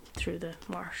further through the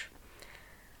marsh.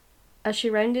 As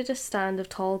she rounded a stand of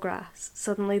tall grass,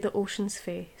 suddenly the ocean's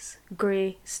face,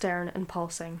 grey, stern and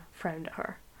pulsing, frowned at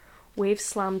her. Waves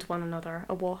slammed one another,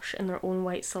 awash in their own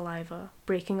white saliva,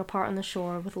 breaking apart on the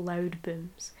shore with loud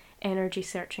booms, energy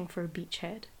searching for a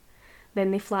beachhead. Then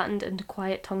they flattened into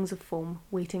quiet tongues of foam,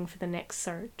 waiting for the next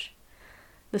surge.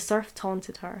 The surf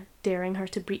taunted her, daring her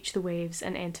to breach the waves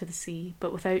and enter the sea,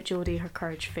 but without Jodie her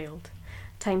courage failed.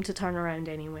 Time to turn around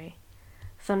anyway.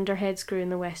 Thunderheads grew in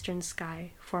the western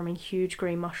sky, forming huge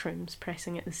grey mushrooms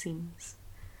pressing at the seams.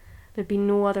 There'd been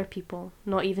no other people,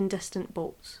 not even distant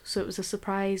boats, so it was a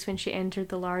surprise when she entered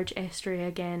the large estuary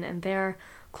again, and there,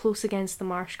 close against the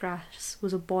marsh grass,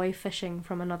 was a boy fishing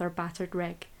from another battered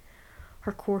rig.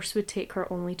 Her course would take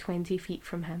her only 20 feet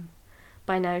from him.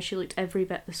 By now she looked every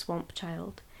bit the swamp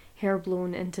child, hair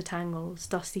blown into tangles,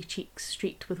 dusty cheeks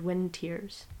streaked with wind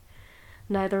tears.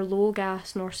 Neither low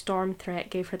gas nor storm threat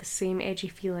gave her the same edgy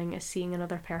feeling as seeing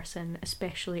another person,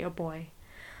 especially a boy.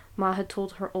 Ma had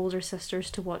told her older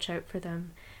sisters to watch out for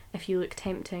them. If you look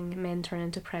tempting, men turn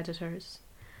into predators.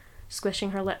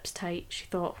 Squishing her lips tight, she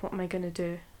thought, what am I going to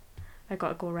do? I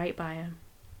gotta go right by him.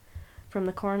 From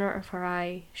the corner of her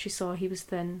eye, she saw he was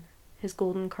thin, his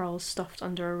golden curls stuffed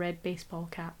under a red baseball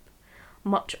cap.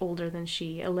 Much older than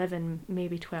she, 11,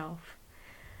 maybe 12.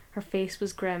 Her face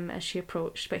was grim as she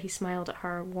approached, but he smiled at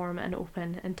her, warm and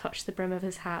open, and touched the brim of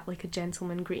his hat like a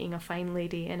gentleman greeting a fine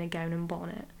lady in a gown and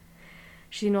bonnet.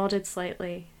 She nodded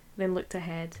slightly, then looked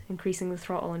ahead, increasing the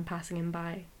throttle and passing him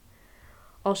by.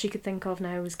 All she could think of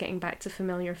now was getting back to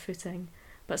familiar footing,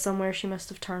 but somewhere she must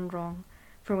have turned wrong,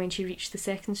 for when she reached the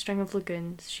second string of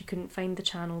lagoons, she couldn't find the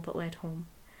channel that led home.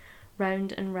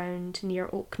 Round and round, near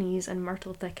oak knees and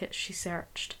myrtle thickets she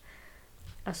searched.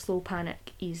 A slow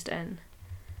panic eased in.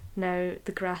 Now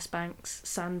the grass banks,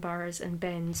 sandbars and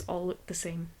bends all looked the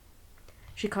same.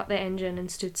 She cut the engine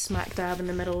and stood smack dab in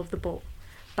the middle of the boat,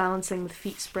 balancing with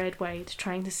feet spread wide,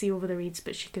 trying to see over the reeds,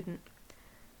 but she couldn't.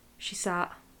 She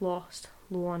sat, lost,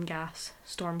 low on gas,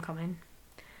 storm coming.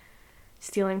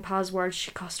 Stealing Pa's words,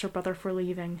 she cussed her brother for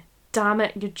leaving. Damn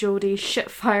it, you Jodie, shit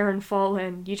fire and fall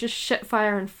in. You just shit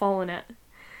fire and fall in it.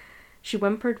 She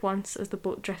whimpered once as the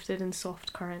boat drifted in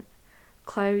soft current.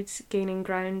 Clouds, gaining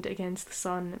ground against the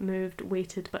sun, moved,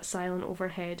 weighted but silent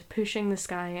overhead, pushing the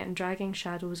sky and dragging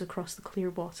shadows across the clear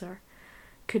water.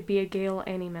 Could be a gale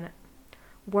any minute.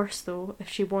 Worse though, if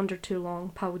she wandered too long,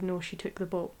 Pa would know she took the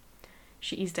boat.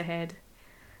 She eased ahead.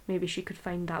 Maybe she could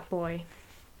find that boy.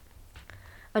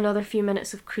 Another few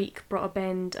minutes of creek brought a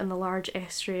bend and the large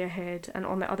estuary ahead, and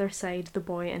on the other side the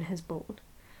boy in his boat.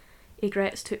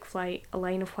 Egrets took flight, a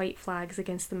line of white flags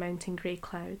against the mounting grey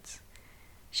clouds.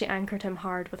 She anchored him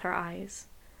hard with her eyes,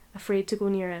 afraid to go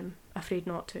near him, afraid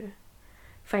not to.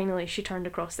 Finally she turned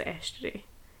across the estuary.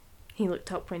 He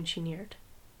looked up when she neared.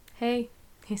 "Hey,"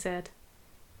 he said.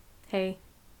 "Hey."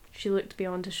 She looked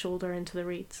beyond his shoulder into the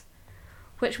reeds.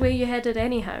 "Which way you headed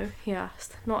anyhow?" he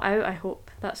asked. "Not out, I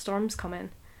hope. That storm's coming."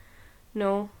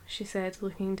 "No," she said,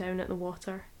 looking down at the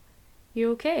water.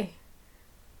 "You okay?"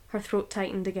 Her throat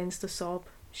tightened against a sob.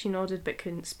 She nodded but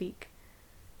couldn't speak.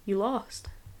 "You lost?"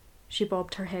 She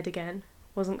bobbed her head again.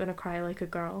 Wasn't going to cry like a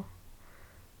girl.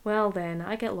 "Well then,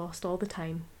 I get lost all the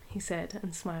time," he said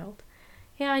and smiled.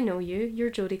 "Yeah, I know you.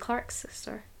 You're Jodie Clark's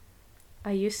sister."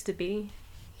 "I used to be."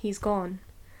 He's gone.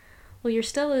 Well, you're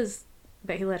still as...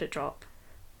 But he let it drop.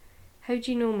 How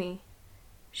do you know me?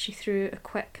 She threw a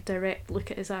quick, direct look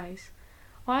at his eyes.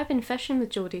 Oh, I've been fishing with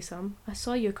Jodie some. I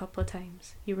saw you a couple of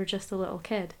times. You were just a little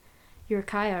kid. You're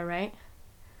Kaya, right?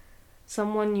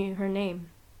 Someone knew her name.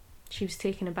 She was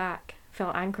taken aback,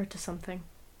 felt anchored to something,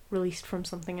 released from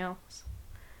something else.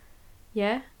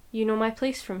 Yeah? You know my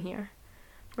place from here?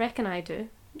 Reckon I do.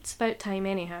 It's about time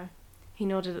anyhow. He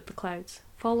nodded at the clouds.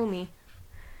 Follow me.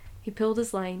 He pulled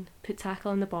his line, put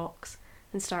tackle in the box,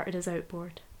 and started his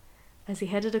outboard. As he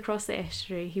headed across the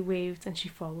estuary, he waved and she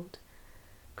followed.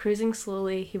 Cruising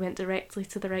slowly, he went directly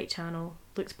to the right channel,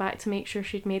 looked back to make sure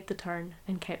she'd made the turn,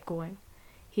 and kept going.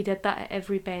 He did that at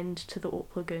every bend to the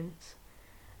Oak Lagoons.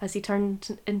 As he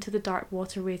turned into the dark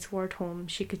waterway toward home,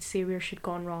 she could see where she'd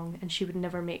gone wrong, and she would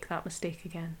never make that mistake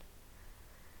again.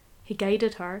 He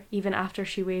guided her, even after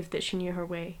she waved that she knew her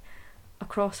way,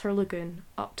 across her lagoon,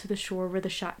 up to the shore where the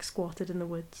shack squatted in the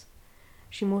woods.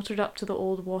 She motored up to the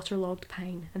old waterlogged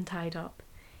pine and tied up.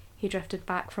 He drifted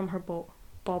back from her boat,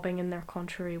 bobbing in their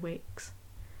contrary wakes.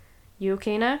 You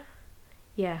okay now?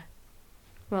 Yeah.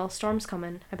 Well, storm's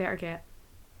coming. I better get.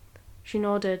 She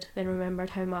nodded, then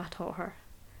remembered how Ma taught her.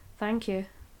 Thank you.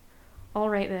 All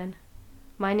right then.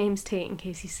 My name's Tate in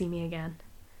case you see me again.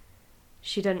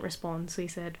 She didn't respond, so he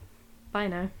said, bye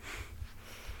now.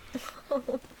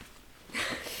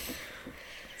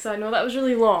 So I know that was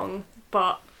really long,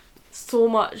 but so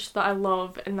much that I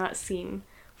love in that scene.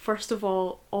 First of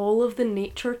all of the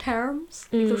nature terms.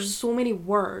 Like, there's so many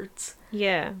words.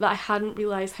 Yeah. That I hadn't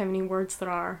realised how many words there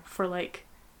are for, like,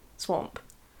 swamp.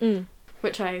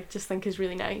 Which I just think is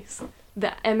really nice.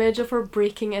 The image of her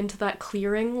breaking into that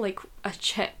clearing, like a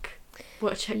chick.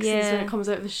 What a chick sees when it comes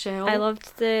out of the shell. I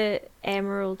loved the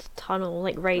emerald tunnel,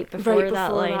 like right before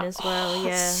that line as well.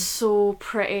 Yeah. It's so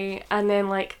pretty. And then,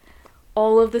 like,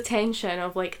 all of the tension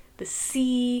of, like, the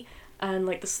sea and,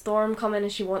 like, the storm coming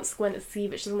and she wants to go into the sea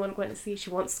but she doesn't want to go into the sea. She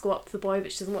wants to go up to the boy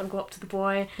but she doesn't want to go up to the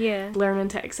boy. Yeah. Learning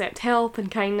to accept help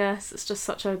and kindness. It's just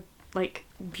such a, like,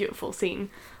 beautiful scene.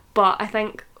 But I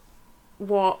think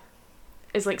what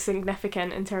is, like,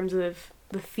 significant in terms of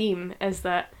the theme is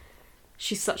that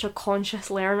she's such a conscious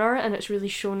learner, and it's really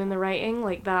shown in the writing.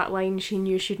 Like, that line, she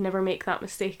knew she'd never make that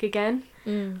mistake again.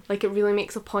 Like, it really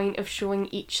makes a point of showing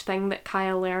each thing that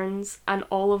Kaya learns, and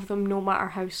all of them, no matter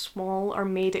how small, are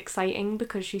made exciting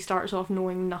because she starts off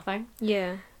knowing nothing.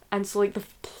 Yeah. And so, like, the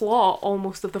plot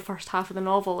almost of the first half of the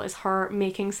novel is her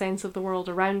making sense of the world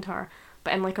around her,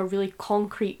 but in, like, a really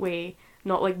concrete way,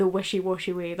 not like the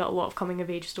wishy-washy way that a lot of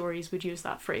coming-of-age stories would use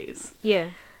that phrase. Yeah.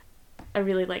 I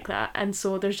really like that. And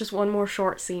so there's just one more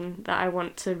short scene that I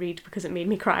want to read because it made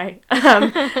me cry.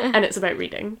 And it's about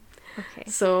reading. Okay.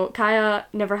 So Kaya,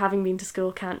 never having been to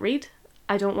school, can't read.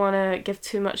 I don't want to give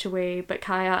too much away, but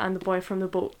Kaya and the boy from the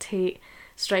boat, Tate,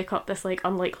 strike up this, like,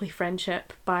 unlikely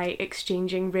friendship by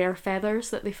exchanging rare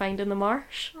feathers that they find in the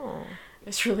marsh. Aww.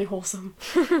 It's really wholesome.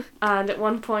 And at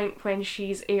one point when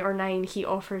she's 8 or 9, he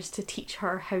offers to teach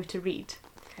her how to read.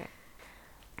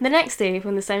 The next day,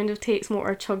 when the sound of Tate's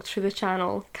motor chugged through the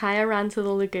channel, Kaya ran to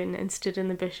the lagoon and stood in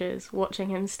the bushes, watching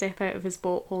him step out of his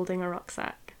boat holding a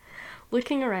rucksack.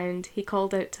 Looking around, he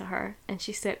called out to her, and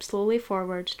she stepped slowly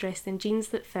forward, dressed in jeans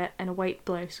that fit and a white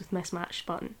blouse with mismatched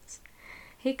buttons.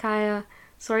 Hey Kaya,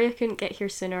 sorry I couldn't get here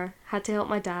sooner, had to help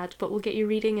my dad, but we'll get you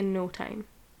reading in no time.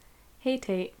 Hey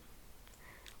Tate.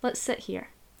 Let's sit here.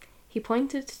 He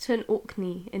pointed to an oak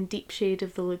knee in deep shade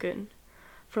of the lagoon.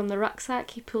 From the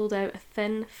rucksack he pulled out a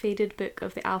thin, faded book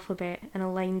of the alphabet and a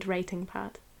lined writing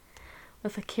pad.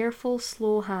 With a careful,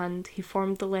 slow hand he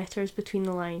formed the letters between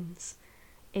the lines.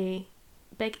 A,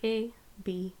 big A,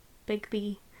 B, big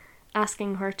B,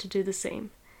 asking her to do the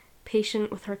same,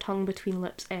 patient with her tongue between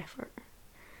lips effort.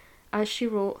 As she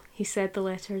wrote, he said the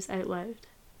letters out loud,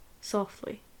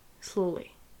 softly,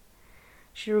 slowly.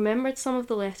 She remembered some of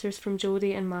the letters from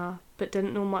Jodie and Ma, but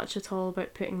didn't know much at all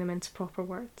about putting them into proper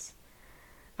words.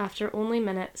 After only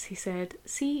minutes, he said,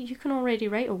 See, you can already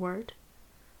write a word.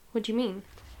 What do you mean?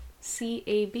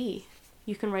 C-A-B.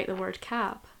 You can write the word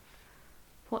cab.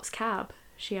 What's cab?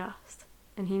 She asked,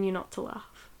 and he knew not to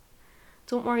laugh.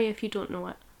 Don't worry if you don't know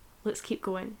it. Let's keep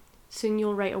going. Soon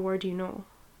you'll write a word you know.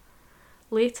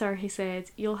 Later, he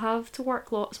said, you'll have to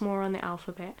work lots more on the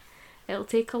alphabet. It'll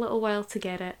take a little while to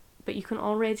get it, but you can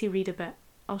already read a bit.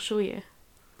 I'll show you.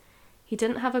 He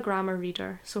didn't have a grammar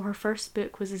reader, so her first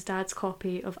book was his dad's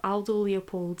copy of Aldo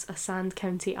Leopold's A Sand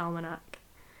County Almanac.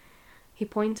 He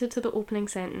pointed to the opening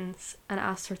sentence and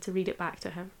asked her to read it back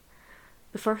to him.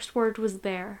 The first word was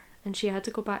there, and she had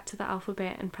to go back to the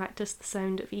alphabet and practice the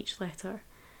sound of each letter,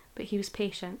 but he was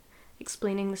patient,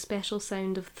 explaining the special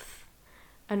sound of th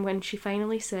and when she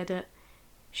finally said it,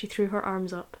 she threw her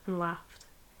arms up and laughed.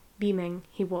 Beaming,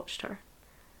 he watched her.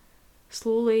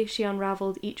 Slowly, she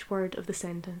unravelled each word of the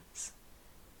sentence.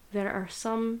 There are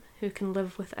some who can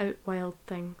live without wild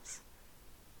things,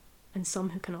 and some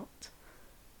who cannot.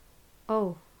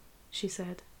 Oh, she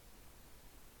said.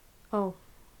 Oh.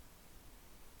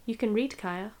 You can read,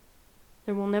 Kaya.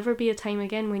 There will never be a time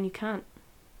again when you can't.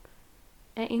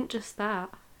 It ain't just that,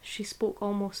 she spoke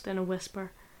almost in a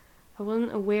whisper. I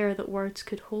wasn't aware that words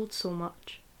could hold so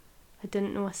much. I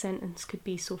didn't know a sentence could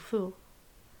be so full.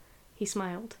 He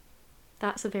smiled.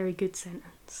 That's a very good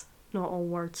sentence. Not all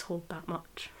words hold that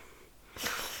much.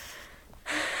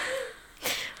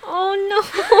 Oh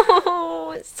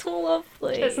no! It's so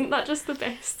lovely. Isn't that just the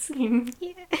best scene?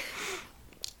 Yeah.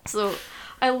 So,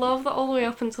 I love that all the way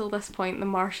up until this point, the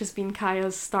marsh has been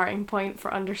Kaya's starting point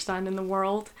for understanding the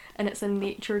world, and it's a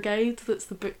nature guide that's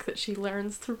the book that she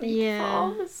learns to read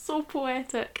from. It's so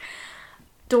poetic.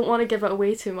 Don't want to give it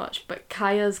away too much, but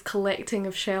Kaya's collecting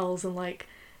of shells and like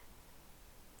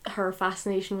her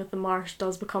fascination with the marsh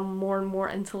does become more and more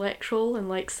intellectual and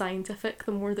like scientific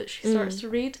the more that she starts to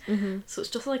read. So it's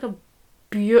just like a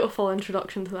beautiful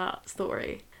introduction to that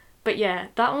story. But yeah,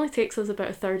 that only takes us about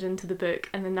a third into the book,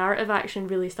 and the narrative action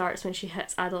really starts when she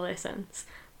hits adolescence.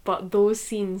 But those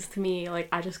scenes, to me, like,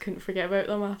 I just couldn't forget about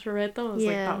them after I read them. I was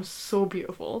like, that was so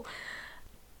beautiful.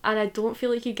 And I don't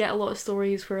feel like you get a lot of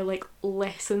stories where, like,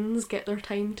 lessons get their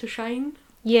time to shine.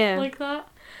 Yeah. Like that.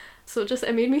 So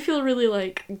it made me feel really,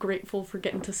 like, grateful for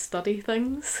getting to study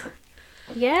things.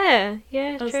 Yeah,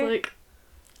 I was like,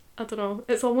 I don't know,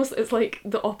 it's like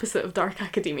the opposite of dark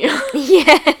academia.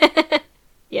 Yeah.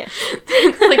 Yeah.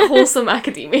 It's like wholesome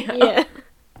academia. Yeah.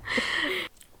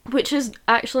 Which is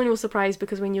actually no surprise,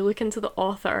 because when you look into the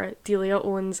author, Delia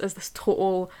Owens is this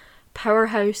total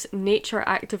powerhouse nature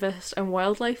activist and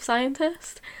wildlife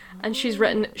scientist, and she's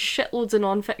written shitloads of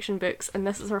non-fiction books, and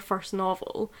this is her first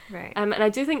novel. Right. And I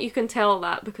do think you can tell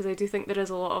that, because I do think there is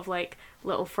a lot of like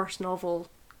little first novel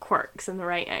quirks in the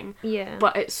writing. Yeah.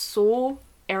 But it's so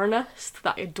earnest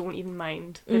that I don't even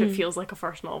mind that it feels like a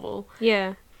first novel.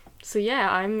 Yeah. So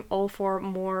yeah, I'm all for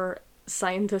more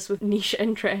scientists with niche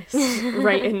interests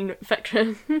writing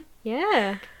fiction.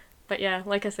 Yeah. But yeah,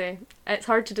 like I say, it's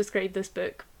hard to describe this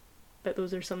book, but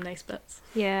those are some nice bits.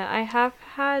 Yeah, I have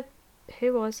had...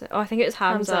 Who was it? Oh, I think it was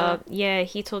Hamza. Yeah,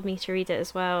 he told me to read it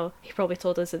as well. He probably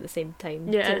told us at the same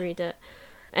time to read it.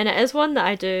 And it is one that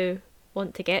I do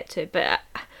want to get to, but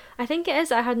I think it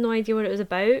is. I had no idea what it was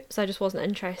about, so I just wasn't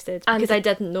interested, because I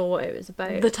didn't know what it was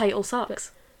about. The title sucks.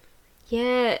 But,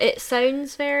 yeah, it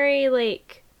sounds very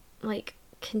like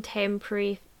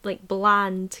contemporary, like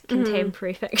bland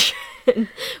contemporary fiction,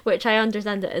 which I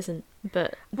understand it isn't.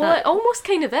 But it almost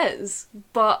kind of is,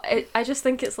 but I just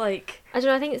think it's like, I don't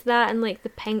know, I think it's that and like the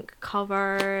pink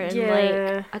cover and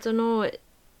like, I don't know,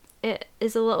 it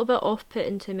is a little bit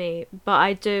off-putting to me,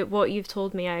 but what you've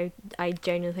told me, I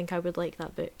genuinely think I would like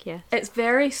that book. Yes, it's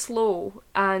very slow,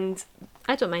 and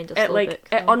I don't mind a slow book.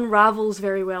 It unravels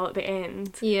very well at the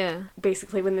end. Yeah,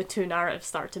 basically when the two narratives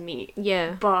start to meet.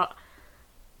 Yeah, but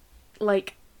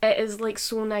like, it is like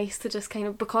so nice to just kind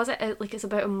of, because it's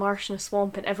about a marsh and a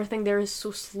swamp, and everything there is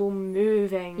so slow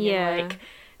moving and like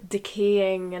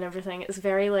decaying and everything. It's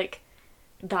very like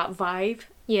that vibe.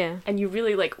 Yeah. And you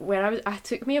really like, it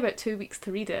took me about 2 weeks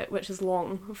to read it, which is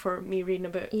long for me reading a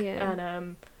book. Yeah.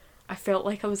 And I felt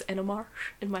like I was in a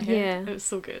marsh in my head. Yeah. It was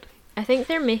so good. I think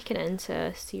they're making it into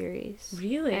a series.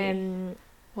 Really?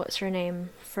 What's her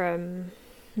name from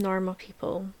Normal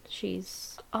People?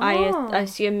 She's I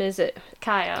assume, is it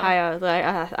Kaya? Kaya. Like,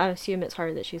 I assume it's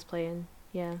her that she's playing.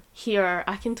 Yeah. Here,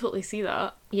 I can totally see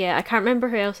that. Yeah, I can't remember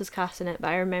who else is casting it, but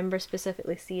I remember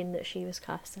specifically seeing that she was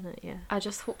casting it, yeah. I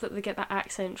just hope that they get that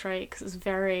accent right, because it's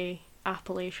very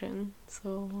Appalachian,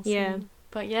 so we'll see. Yeah.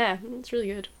 But yeah, it's really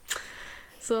good.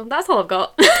 So that's all I've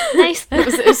got. Nice. It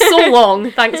was so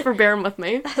long. Thanks for bearing with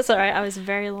me. That's alright, I was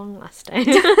very long last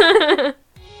time.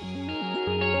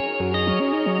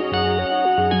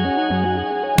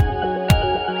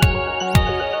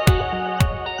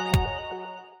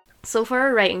 So for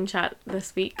our writing chat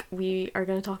this week, we are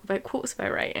going to talk about quotes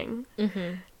about writing.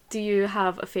 Mm-hmm. Do you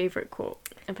have a favourite quote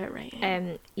about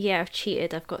writing? Yeah, I've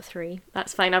cheated. I've got 3.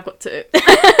 That's fine, I've got 2.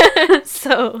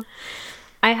 So,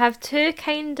 I have 2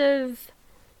 kind of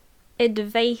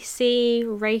advicey,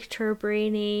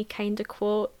 writer-brainy kind of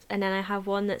quotes, and then I have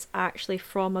one that's actually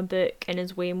from a book and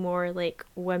is way more, like,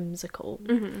 whimsical.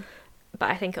 Mm-hmm. But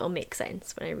I think it'll make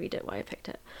sense when I read it why I picked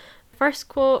it. First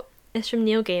quote is from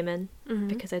Neil Gaiman,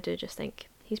 because I do just think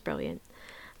he's brilliant.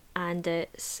 And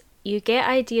it's, "You get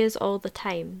ideas all the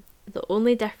time. The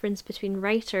only difference between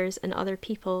writers and other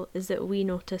people is that we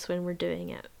notice when we're doing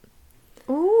it.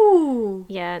 Ooh.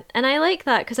 Yeah, and I like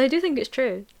that because I do think it's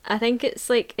true. I think it's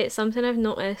like, it's something I've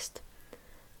noticed.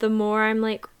 The more I'm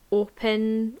like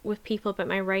open with people about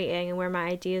my writing and where my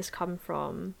ideas come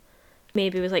from,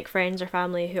 maybe with like friends or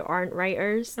family who aren't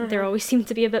writers, they always seem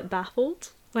to be a bit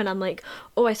baffled when I'm like,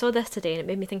 oh, I saw this today and it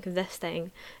made me think of this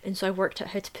thing, and so I worked out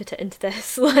how to put it into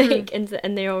this, like, and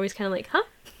they're always kind of like, huh?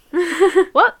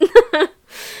 What?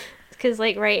 Because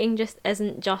like writing just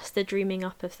isn't just the dreaming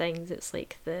up of things, it's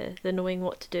like the knowing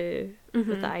what to do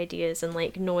with the ideas, and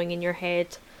like knowing in your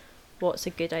head what's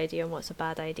a good idea and what's a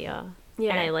bad idea.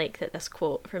 Yeah. And I like that this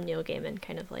quote from Neil Gaiman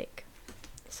kind of like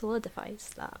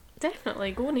solidifies that.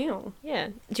 Definitely. Go Neil. Yeah.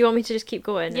 Do you want me to just keep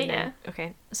going? Yeah, and then...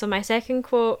 Okay. So my second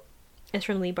quote is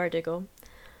from Leigh Bardugo,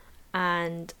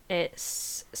 and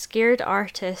it's, scared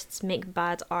artists make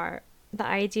bad art. The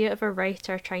idea of a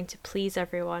writer trying to please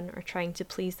everyone or trying to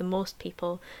please the most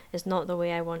people is not the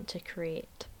way I want to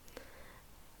create.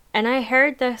 And I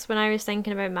heard this when I was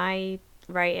thinking about my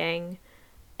writing,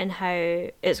 and how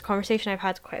it's a conversation I've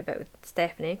had quite a bit with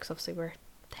Stephanie, because obviously we're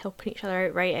helping each other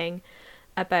out writing,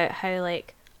 about how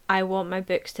like I want my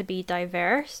books to be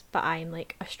diverse, but I'm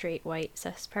like a straight white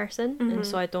cis person, and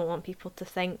so I don't want people to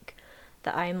think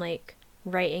that I'm like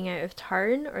writing out of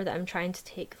turn, or that I'm trying to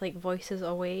take like voices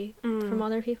away from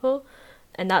other people.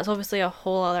 And that's obviously a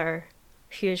whole other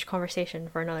huge conversation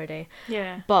for another day.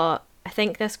 Yeah. But I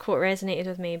think this quote resonated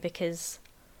with me because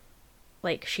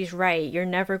like, she's right, you're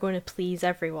never going to please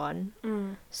everyone.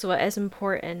 So it is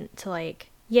important to like,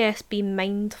 yes, be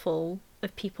mindful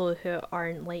of people who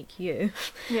aren't like you,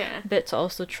 Yeah. but to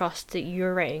also trust that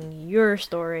you're writing your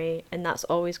story, and that's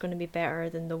always going to be better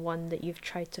than the one that you've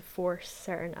tried to force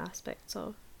certain aspects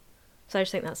of. So I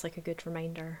just think that's like a good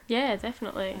reminder. Yeah,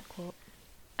 definitely. That quote.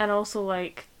 And also,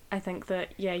 like, I think that,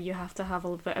 yeah, you have to have a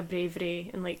little bit of bravery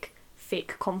and like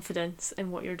fake confidence in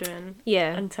what you're doing.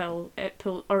 Yeah. Until it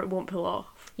won't pull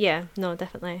off. Yeah, no,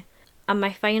 definitely. And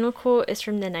my final quote is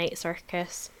from The Night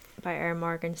Circus by R.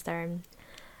 Morgenstern.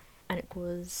 And it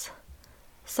goes,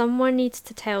 someone needs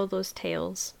to tell those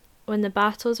tales. When the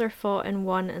battles are fought and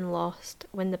won and lost,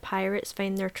 when the pirates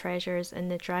find their treasures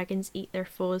and the dragons eat their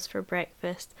foes for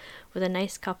breakfast with a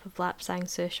nice cup of Lapsang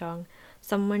Souchong,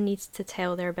 someone needs to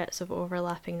tell their bits of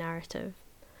overlapping narrative.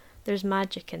 There's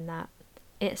magic in that.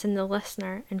 It's in the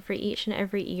listener, and for each and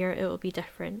every ear it will be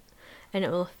different, and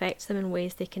it will affect them in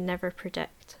ways they can never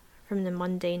predict, from the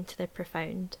mundane to the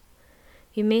profound.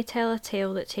 You may tell a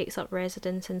tale that takes up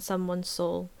residence in someone's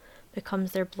soul,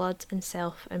 becomes their blood and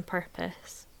self and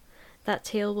purpose. That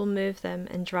tale will move them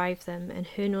and drive them, and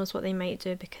who knows what they might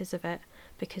do because of it,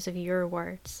 because of your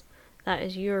words. That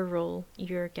is your role,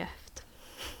 your gift.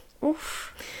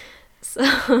 Oof.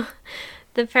 So,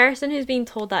 the person who's being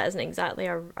told that isn't exactly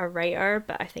a writer,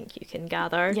 but I think you can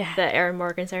gather that Erin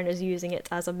Morgenstern is using it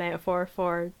as a metaphor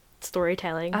for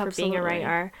storytelling, for being a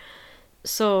writer.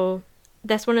 So,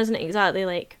 this one isn't exactly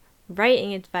like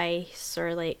writing advice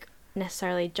or like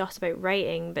necessarily just about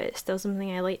writing, but it's still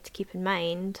something I like to keep in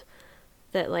mind,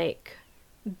 that like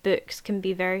books can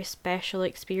be very special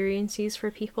experiences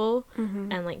for people,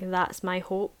 and like that's my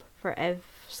hope for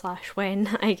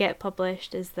if/when I get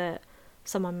published, is that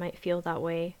someone might feel that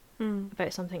way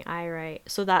about something I write.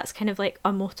 So that's kind of like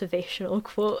a motivational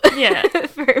quote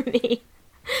for me.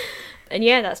 And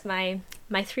yeah, that's my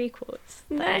 3 quotes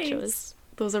that I chose.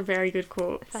 Those are very good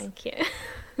quotes. Thank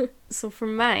you. So for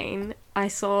mine, I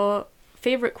saw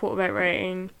favourite quote about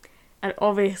writing, and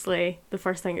obviously the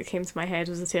first thing that came to my head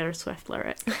was a Taylor Swift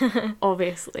lyric.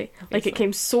 Obviously. Like, it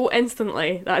came so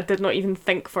instantly that I did not even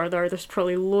think further. There's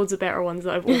probably loads of better ones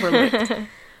that I've overlooked.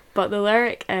 But the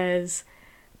lyric is,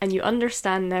 and you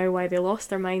understand now why they lost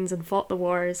their minds and fought the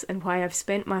wars, and why I've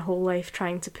spent my whole life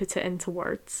trying to put it into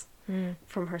words.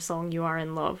 From her song You Are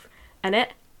in Love. And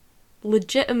it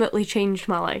legitimately changed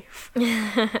my life.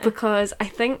 Because I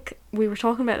think we were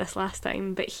talking about this last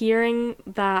time, but hearing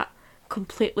that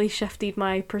completely shifted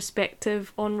my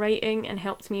perspective on writing and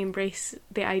helped me embrace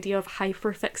the idea of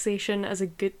hyperfixation as a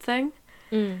good thing,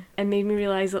 and made me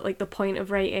realise that like the point of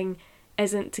writing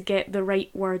isn't to get the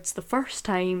right words the first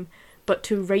time, but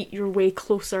to write your way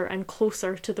closer and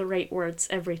closer to the right words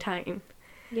every time.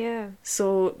 Yeah.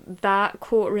 So that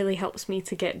quote really helps me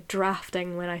to get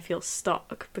drafting when I feel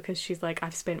stuck, because she's like,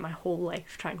 I've spent my whole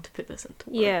life trying to put this into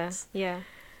words. Yeah.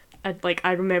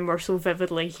 I remember so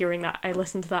vividly hearing that. I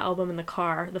listened to that album in the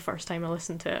car the first time I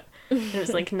listened to it. And it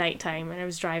was like nighttime and I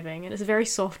was driving, and it's a very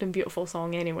soft and beautiful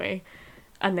song anyway.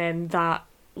 And then that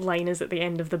line is at the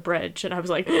end of the bridge, and I was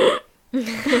like, wow.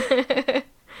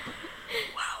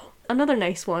 another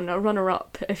nice one, a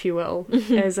runner-up, if you will,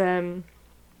 is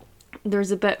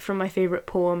there's a bit from my favourite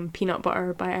poem, Peanut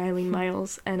Butter by Eileen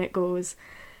Myles, and it goes,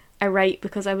 "I write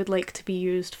because I would like to be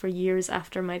used for years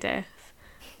after my death.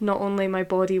 Not only my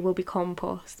body will be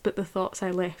compost, but the thoughts I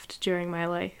left during my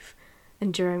life.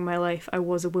 And during my life I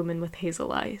was a woman with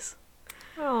hazel eyes."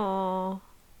 Oh,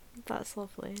 that's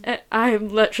lovely. I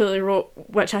literally wrote,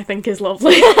 which I think is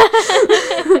lovely.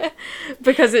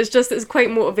 Because it's quite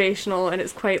motivational and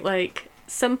it's quite, like,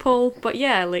 simple, but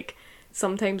yeah, like,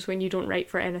 sometimes when you don't write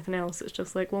for anything else, it's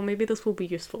just like, well, maybe this will be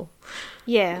useful.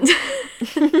 Yeah.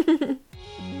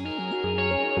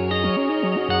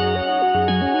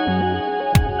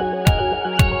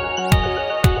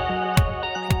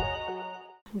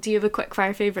 Do you have a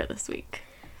quickfire favourite this week?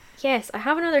 Yes, I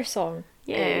have another song.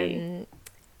 Yay.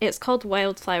 It's called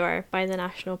Wildflower by the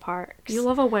National Parks. You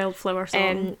love a wildflower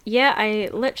song. Yeah,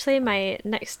 my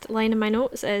next line in my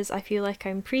notes is, I feel like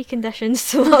I'm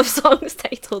preconditioned to love songs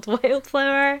titled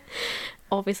Wildflower.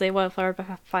 Obviously, Wildflower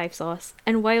by Five Sauce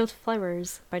and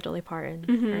Wildflowers by Dolly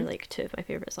Parton are like two of my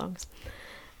favourite songs.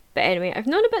 But anyway, I've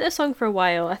known about this song for a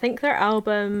while. I think their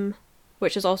album,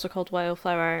 which is also called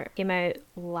Wildflower, came out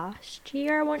last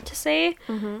year, I want to say.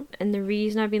 And the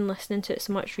reason I've been listening to it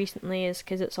so much recently is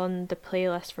because it's on the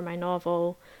playlist for my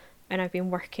novel, and I've been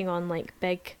working on, like,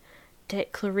 big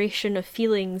declaration of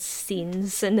feelings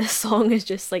scenes, and this song is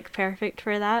just, like, perfect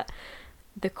for that.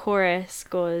 The chorus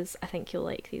goes, I think you'll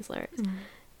like these lyrics.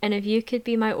 "And if you could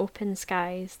be my open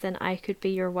skies, then I could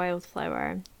be your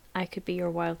wildflower. I could be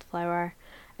your wildflower.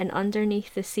 And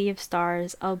underneath the sea of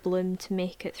stars, I'll bloom to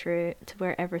make it through to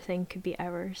where everything could be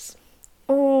ours."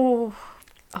 Oh,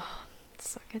 It's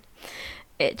so good.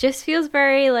 It just feels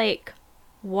very, like,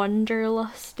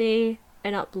 wanderlusty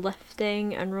and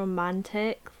uplifting and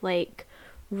romantic, like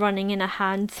running in a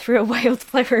hand through a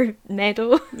wildflower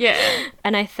meadow. yeah.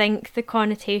 And I think the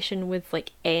connotation with,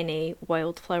 like, any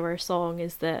wildflower song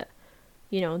is that,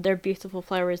 you know, they're beautiful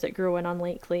flowers that grow in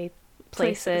unlikely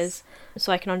places.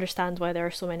 So I can understand why there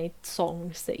are so many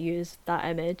songs that use that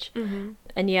image.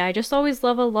 And yeah, I just always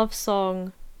love a love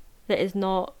song that is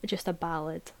not just a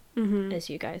ballad, as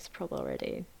you guys probably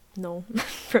already know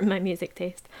from my music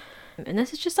taste. And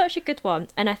this is just such a good one.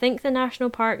 And I think the national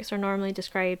parks are normally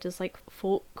described as, like,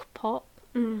 folk pop,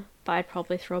 but I'd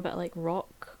probably throw a bit of, like,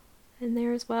 rock in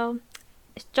there as well.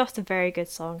 It's just a very good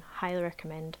song. Highly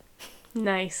recommend.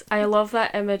 Nice. I love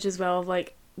that image as well of,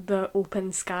 like, the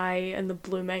open sky and the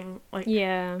blooming, like,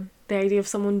 Yeah. the idea of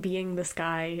someone being the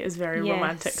sky is very Yes.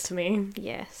 romantic to me.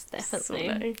 Yes, definitely.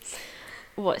 So nice.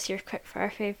 What's your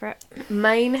quickfire favourite?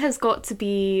 Mine has got to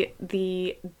be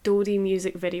the Dodie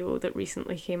music video that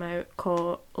recently came out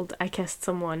called "I Kissed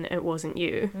Someone, It Wasn't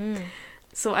You."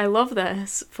 So I love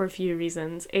this for a few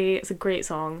reasons. A, it's a great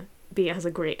song. B, it has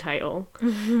a great title.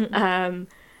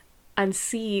 And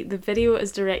C, the video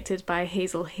is directed by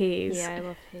Hazel Hayes. Yeah, I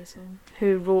love Hazel.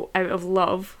 Who wrote Out of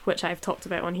Love, which I've talked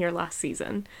about on here last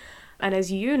season. And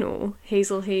as you know,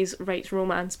 Hazel Hayes writes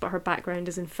romance, but her background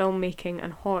is in filmmaking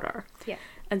and horror. Yeah.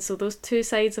 And so those two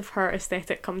sides of her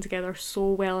aesthetic come together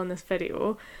so well in this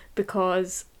video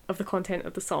because of the content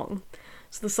of the song.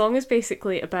 So the song is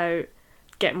basically about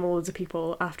getting loads of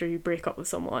people after you break up with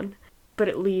someone, but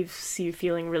it leaves you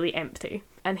feeling really empty.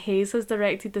 And Hayes has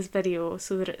directed this video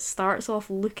so that it starts off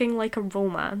looking like a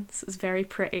romance, it's very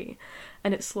pretty,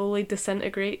 and it slowly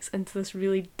disintegrates into this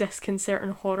really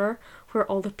disconcerting horror where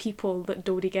all the people that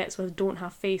Dodie gets with don't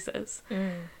have faces.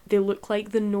 They look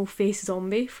like the no-face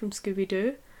zombie from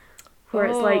Scooby-Doo, where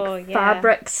it's like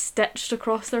fabric stitched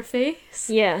across their face.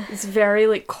 Yeah. It's very,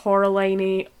 like,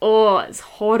 Coraline-y. Oh, it's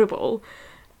horrible.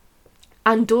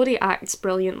 And Dodie acts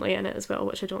brilliantly in it as well,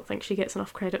 which I don't think she gets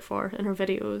enough credit for in her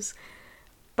videos.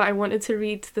 But I wanted to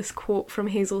read this quote from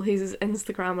Hazel Hayes'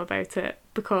 Instagram about it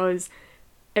because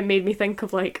it made me think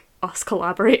of, like, us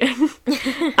collaborating.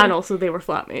 And also they were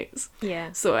flatmates.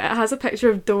 Yeah. So it has a picture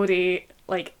of Dodie,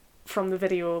 like, from the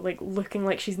video, like, looking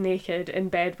like she's naked in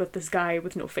bed with this guy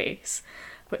with no face,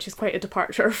 which is quite a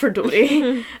departure for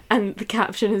Dodie. And the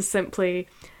caption is simply,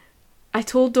 "I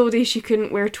told Dodie she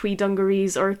couldn't wear tweed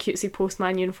dungarees or a cutesy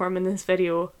postman uniform in this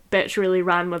video. Bitch really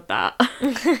ran with that."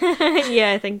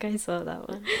 Yeah, I think I saw that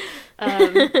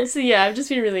one. So yeah, I've just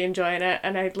been really enjoying it,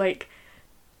 and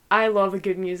I love a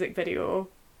good music video,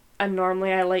 and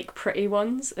normally I like pretty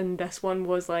ones, and this one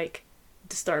was, like,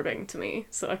 disturbing to me,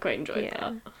 so I quite enjoyed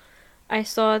that. I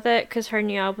saw that because her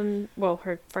new album, well,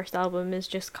 her first album has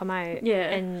just come out. Yeah.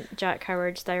 And Jack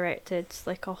Howard's directed,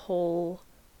 like, a whole,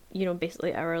 you know,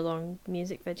 basically hour-long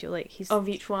music video. Like, he's... Of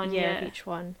each one, yeah. Of each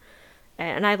one.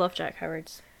 And I love Jack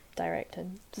Howard's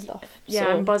directing stuff. Yeah,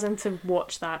 so, I'm buzzing to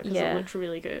watch that because Yeah. it looks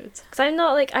really good. because I'm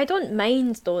not like, I don't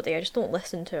mind Dodie, I just don't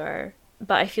listen to her.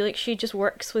 But I feel like she just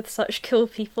works with such cool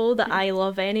people that I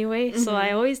love anyway. So I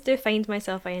always do find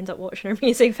myself, I end up watching her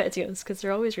music videos because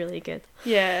they're always really good.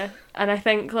 Yeah, and I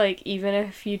think like even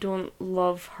if you don't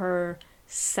love her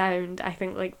sound, I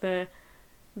think like the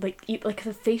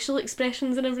facial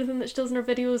expressions and everything that she does in her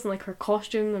videos, and like her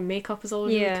costume and makeup is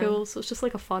always Yeah. really cool. So it's just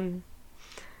like it's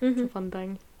a fun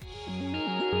thing.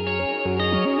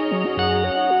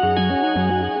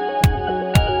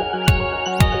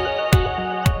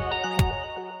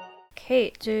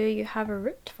 Kate, do you have a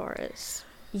route for us?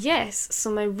 Yes,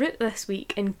 so my route this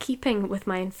week, in keeping with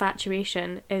my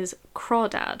infatuation, is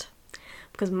Crawdad.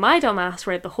 Because my dumbass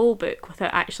read the whole book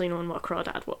without actually knowing what a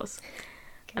crawdad was.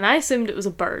 Okay. And I assumed it was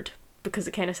a bird, because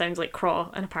it kind of sounds like craw,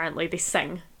 and apparently they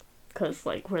sing, because,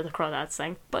 like, where the crawdads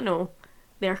sing. But no,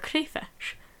 they're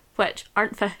crayfish, which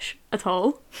aren't fish at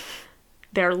all.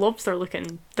 They're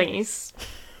lobster-looking thingies.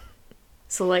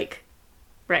 So, like,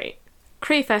 right,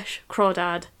 crayfish,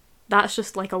 crawdad, that's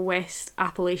just like a West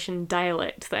Appalachian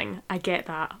dialect thing. I get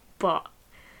that, but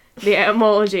the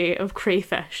etymology of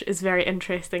crayfish is very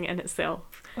interesting in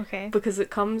itself. Okay. Because it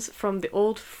comes from the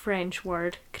old French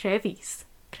word crevice.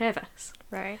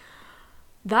 Right.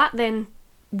 That then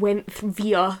went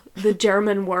via the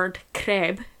German word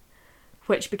Kreb,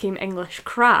 which became English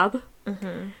crab.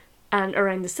 And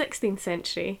around the 16th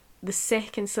century, the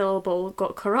second syllable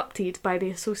got corrupted by the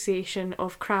association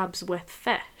of crabs with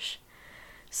fish.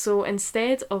 So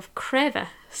instead of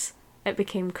crevice, it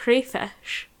became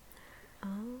crayfish,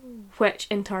 which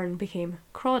in turn became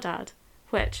crawdad,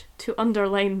 which, to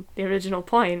underline the original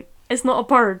point, is not a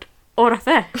bird or a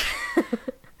fish,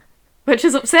 which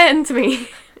is upsetting to me.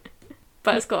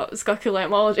 But it's got cool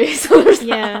etymology, so there's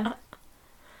Yeah. that.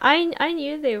 I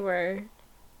knew they were...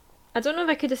 I don't know if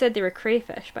I could have said they were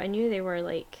crayfish, but I knew they were,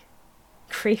 like,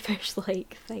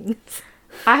 crayfish-like things.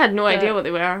 I had no idea what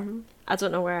they were. I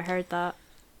don't know where I heard that.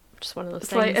 Just one of those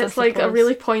It's things, like I it's like a suppose.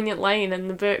 really poignant line in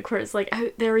the book where it's like,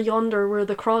 out there yonder where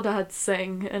the crawdads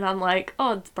sing, and I'm like,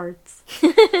 oh, it's birds.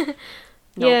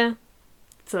 No. Yeah.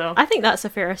 So I think that's a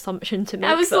fair assumption to make,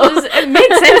 it though. it made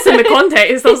sense in the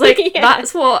context. I was like, Yeah.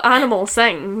 that's what animal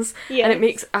sings. Yeah. And it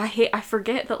makes I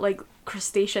forget that like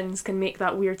crustaceans can make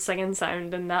that weird singing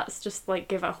sound, and that's just like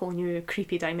give it a whole new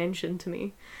creepy dimension to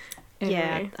me. Yeah,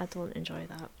 Anyway, I don't enjoy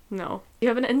that. no. You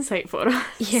have an insight for us?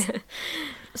 Yeah.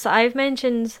 So I've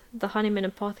mentioned the Honeymoon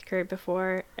Apothecary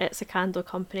before. It's a candle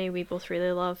company we both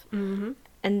really love. Mm-hmm.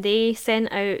 And they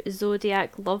sent out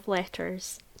Zodiac love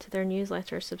letters to their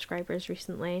newsletter subscribers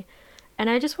recently.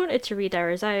 And I just wanted to read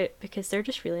ours out because they're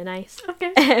just really nice.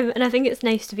 Okay. And I think it's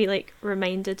nice to be like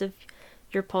reminded of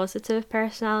your positive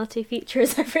personality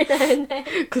features every now and then.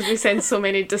 Because we send so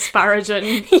many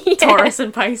disparaging Yeah. Taurus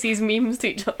and Pisces memes to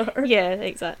each other. Yeah,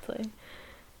 exactly.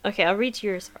 Okay, I'll read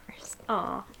yours first.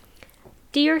 Aw.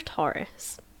 Dear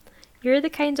Taurus, you're the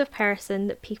kind of person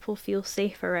that people feel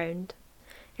safe around.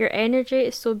 Your energy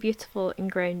is so beautiful and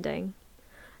grounding.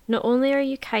 Not only are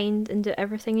you kind and do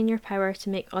everything in your power to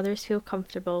make others feel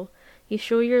comfortable, you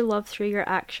show your love through your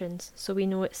actions, so we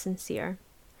know it's sincere.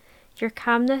 Your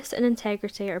calmness and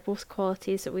integrity are both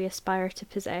qualities that we aspire to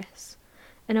possess.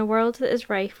 In a world that is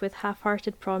rife with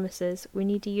half-hearted promises, we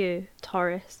need you,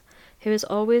 Taurus, who is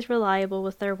always reliable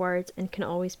with their word and can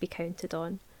always be counted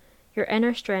on. Your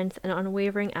inner strength and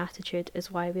unwavering attitude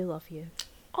is why we love you.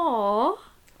 Aw.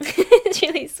 It's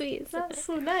really sweet, isn't it? That's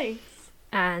so nice.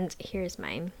 And here's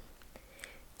mine.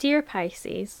 Dear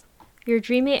Pisces, your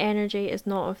dreamy energy is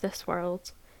not of this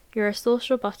world. You're a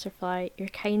social butterfly, your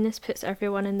kindness puts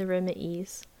everyone in the room at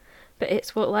ease. But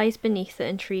it's what lies beneath that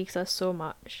intrigues us so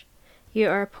much. You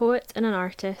are a poet and an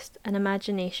artist, an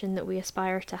imagination that we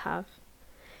aspire to have.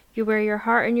 You wear your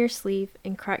heart on your sleeve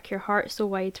and crack your heart so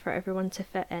wide for everyone to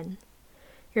fit in.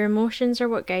 Your emotions are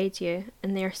what guide you,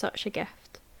 and they are such a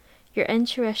gift. Your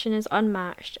intuition is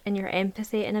unmatched, and your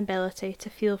empathy and ability to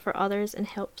feel for others and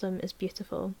help them is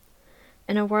beautiful.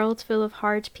 In a world full of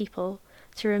hard people,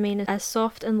 to remain as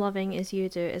soft and loving as you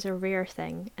do is a rare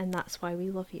thing, and that's why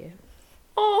we love you.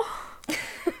 Oh.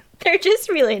 They're just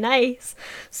really nice.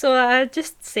 So I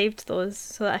just saved those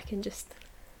so that I can just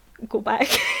go back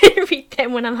and read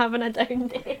them when I'm having a down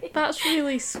day. That's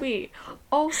really sweet.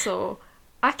 Also,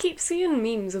 I keep seeing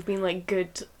memes of being like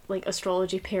good like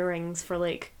astrology pairings for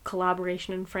like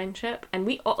collaboration and friendship, and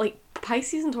we all like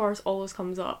Pisces and Taurus always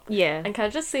comes up. Yeah. And can I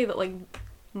just say that like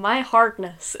my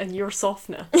hardness and your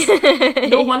softness.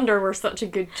 No wonder we're such a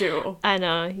good duo. I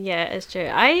know, yeah, it's true.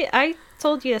 I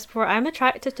told you this before, I'm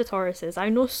attracted to Tauruses. I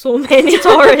know so many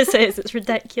Tauruses, it's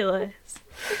ridiculous.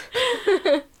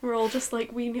 We're all just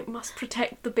like, we must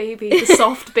protect the baby, the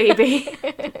soft baby.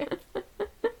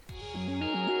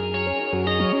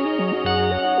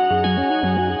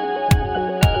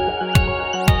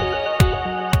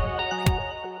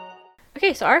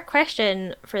 Okay, so our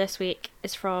question for this week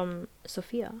is from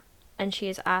Sophia, and she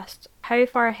has asked, how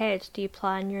far ahead do you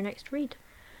plan your next read?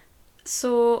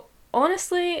 So,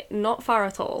 honestly, not far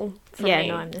at all for me.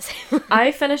 No, I'm the same.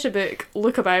 I finish a book,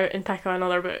 look about and pick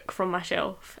another book from my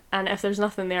shelf, and if there's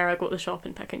nothing there, I go to the shop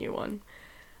and pick a new one.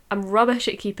 I'm rubbish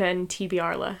at keeping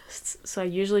TBR lists, so I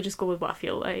usually just go with what I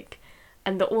feel like.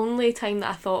 And the only time that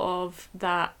I thought of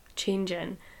that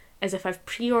changing is if I've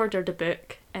pre-ordered a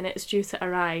book and it's due to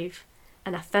arrive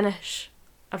and I've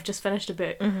just finished a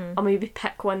book, I'll maybe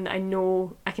pick one that I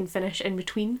know I can finish in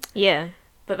between. Yeah.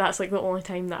 But that's like the only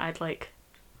time that I'd like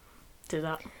do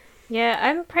that. Yeah,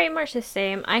 I'm pretty much the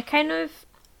same. I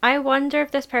wonder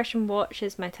if this person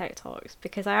watches my TikToks,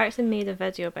 because I actually made a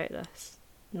video about this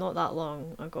not that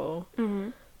long ago.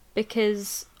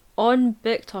 Because on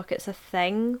Book Talk it's a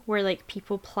thing where like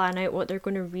people plan out what they're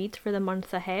going to read for the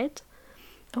month ahead.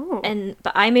 Oh.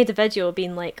 But I made a video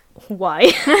being like,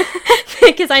 why?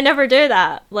 Because I never do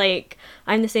that. Like,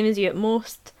 I'm the same as you. At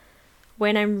most,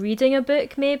 when I'm reading a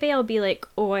book, maybe I'll be like,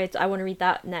 oh, I want to read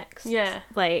that next. Yeah.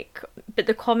 Like, but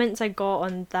the comments I got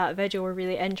on that video were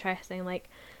really interesting. Like,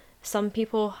 some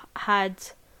people had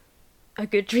a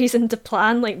good reason to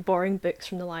plan, like, borrowing books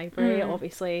from the library.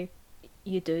 Obviously,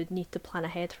 you do need to plan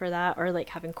ahead for that. Or, like,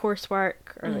 having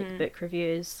coursework or, like, book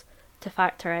reviews to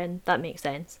factor in. That makes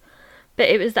sense. But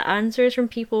it was the answers from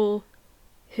people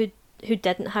who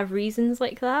didn't have reasons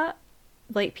like that,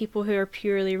 like people who are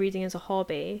purely reading as a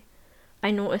hobby. I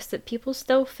noticed that people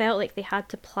still felt like they had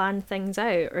to plan things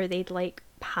out, or they'd like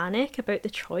panic about the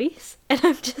choice. And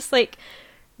I'm just like,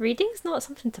 reading's not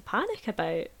something to panic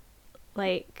about.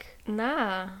 Like,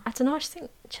 nah. I don't know, I just think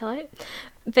chill out.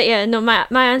 But yeah, no, my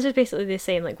answer is basically the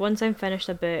same. Like, once I'm finished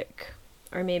a book,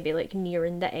 or maybe like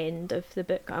nearing the end of the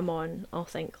book I'm on, I'll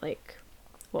think like,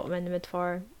 what am I in the mood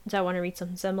for? Do I want to read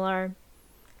something similar?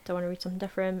 Do I want to read something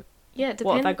different? Yeah,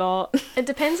 what have I got? It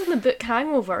depends on the book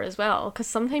hangover as well, because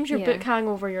sometimes your Yeah. book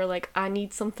hangover, you're like, I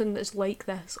need something that's like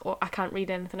this, or I can't read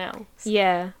anything else.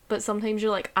 Yeah. But sometimes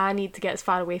you're like, I need to get as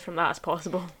far away from that as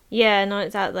possible. Yeah, no,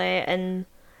 exactly. And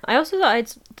I also thought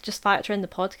I'd just factor in the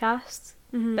podcast,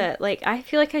 but like, I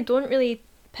feel like I don't really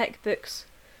pick books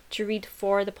to read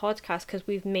for the podcast, because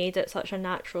we've made it such a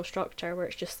natural structure where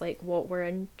it's just like what we're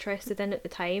interested in at the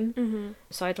time.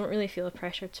 So I don't really feel a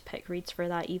pressure to pick reads for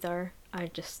that either. I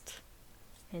just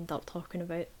end up talking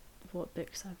about what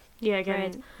books I've again,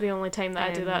 read. the only time that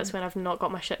I do that is when I've not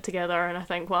got my shit together and I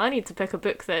think, well, I need to pick a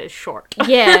book that is short.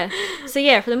 Yeah. So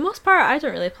yeah, for the most part I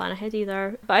don't really plan ahead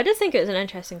either, but I did think it was an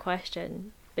interesting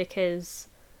question, because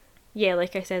yeah,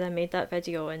 like I said, I made that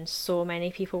video and so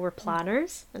many people were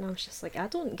planners, and I was just like, I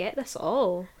don't get this at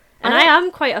all. And I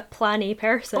am quite a planny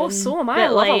person. Oh, so am I. I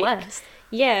love a list.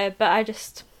 Yeah, but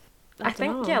I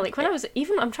think, know. yeah, like when I was,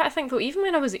 I'm trying to think though, even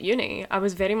when I was at uni, I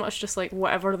was very much just like,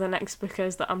 whatever the next book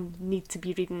is that I need to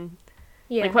be reading,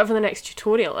 Yeah. like whatever the next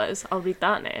tutorial is, I'll read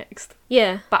that next.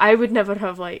 Yeah. But I would never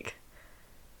have like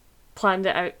planned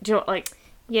it out. Do you know, like...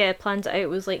 Yeah, planned it out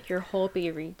was like your hobby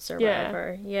reads or Yeah.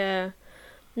 whatever. Yeah.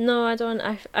 No, I don't.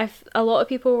 I've a lot of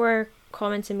people were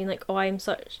commenting me like, oh, I'm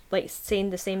such, like, saying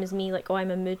the same as me, like, oh, I'm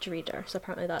a mood reader. So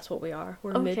apparently that's what we are.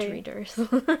 We're mood readers.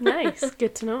 Nice.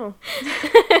 Good to know.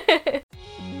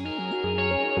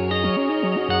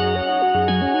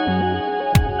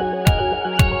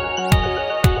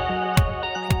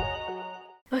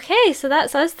 Okay, so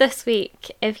that's us this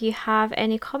week. If you have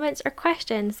any comments or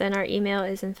questions, then our email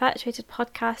is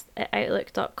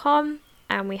infatuatedpodcast@outlook.com,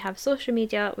 and we have social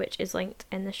media, which is linked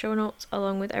in the show notes,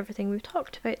 along with everything we've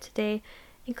talked about today,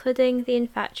 including the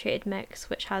Infatuated mix,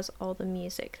 which has all the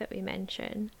music that we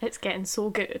mention. It's getting so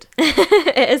good.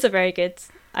 It is a very good.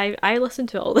 I listen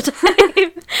to it all the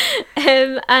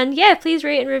time. And yeah, please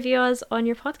rate and review us on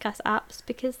your podcast apps,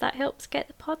 because that helps get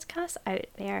the podcast out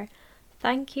there.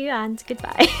 Thank you and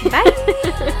goodbye. Bye.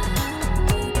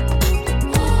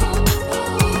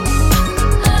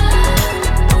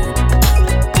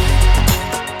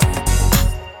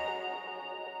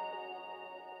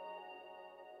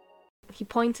 He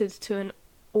pointed to an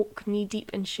oak knee-deep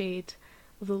in shade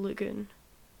of the lagoon.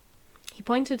 He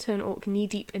pointed to an oak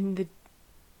knee-deep in the...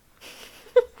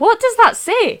 What does that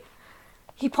say?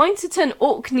 He pointed to an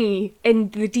oak knee in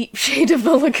the deep shade of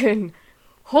the lagoon.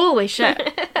 Holy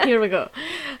shit. Here we go.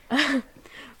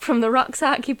 From the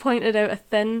rucksack, he pointed out a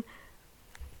thin...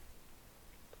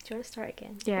 Do you want to start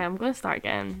again? Yeah, I'm going to start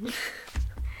again.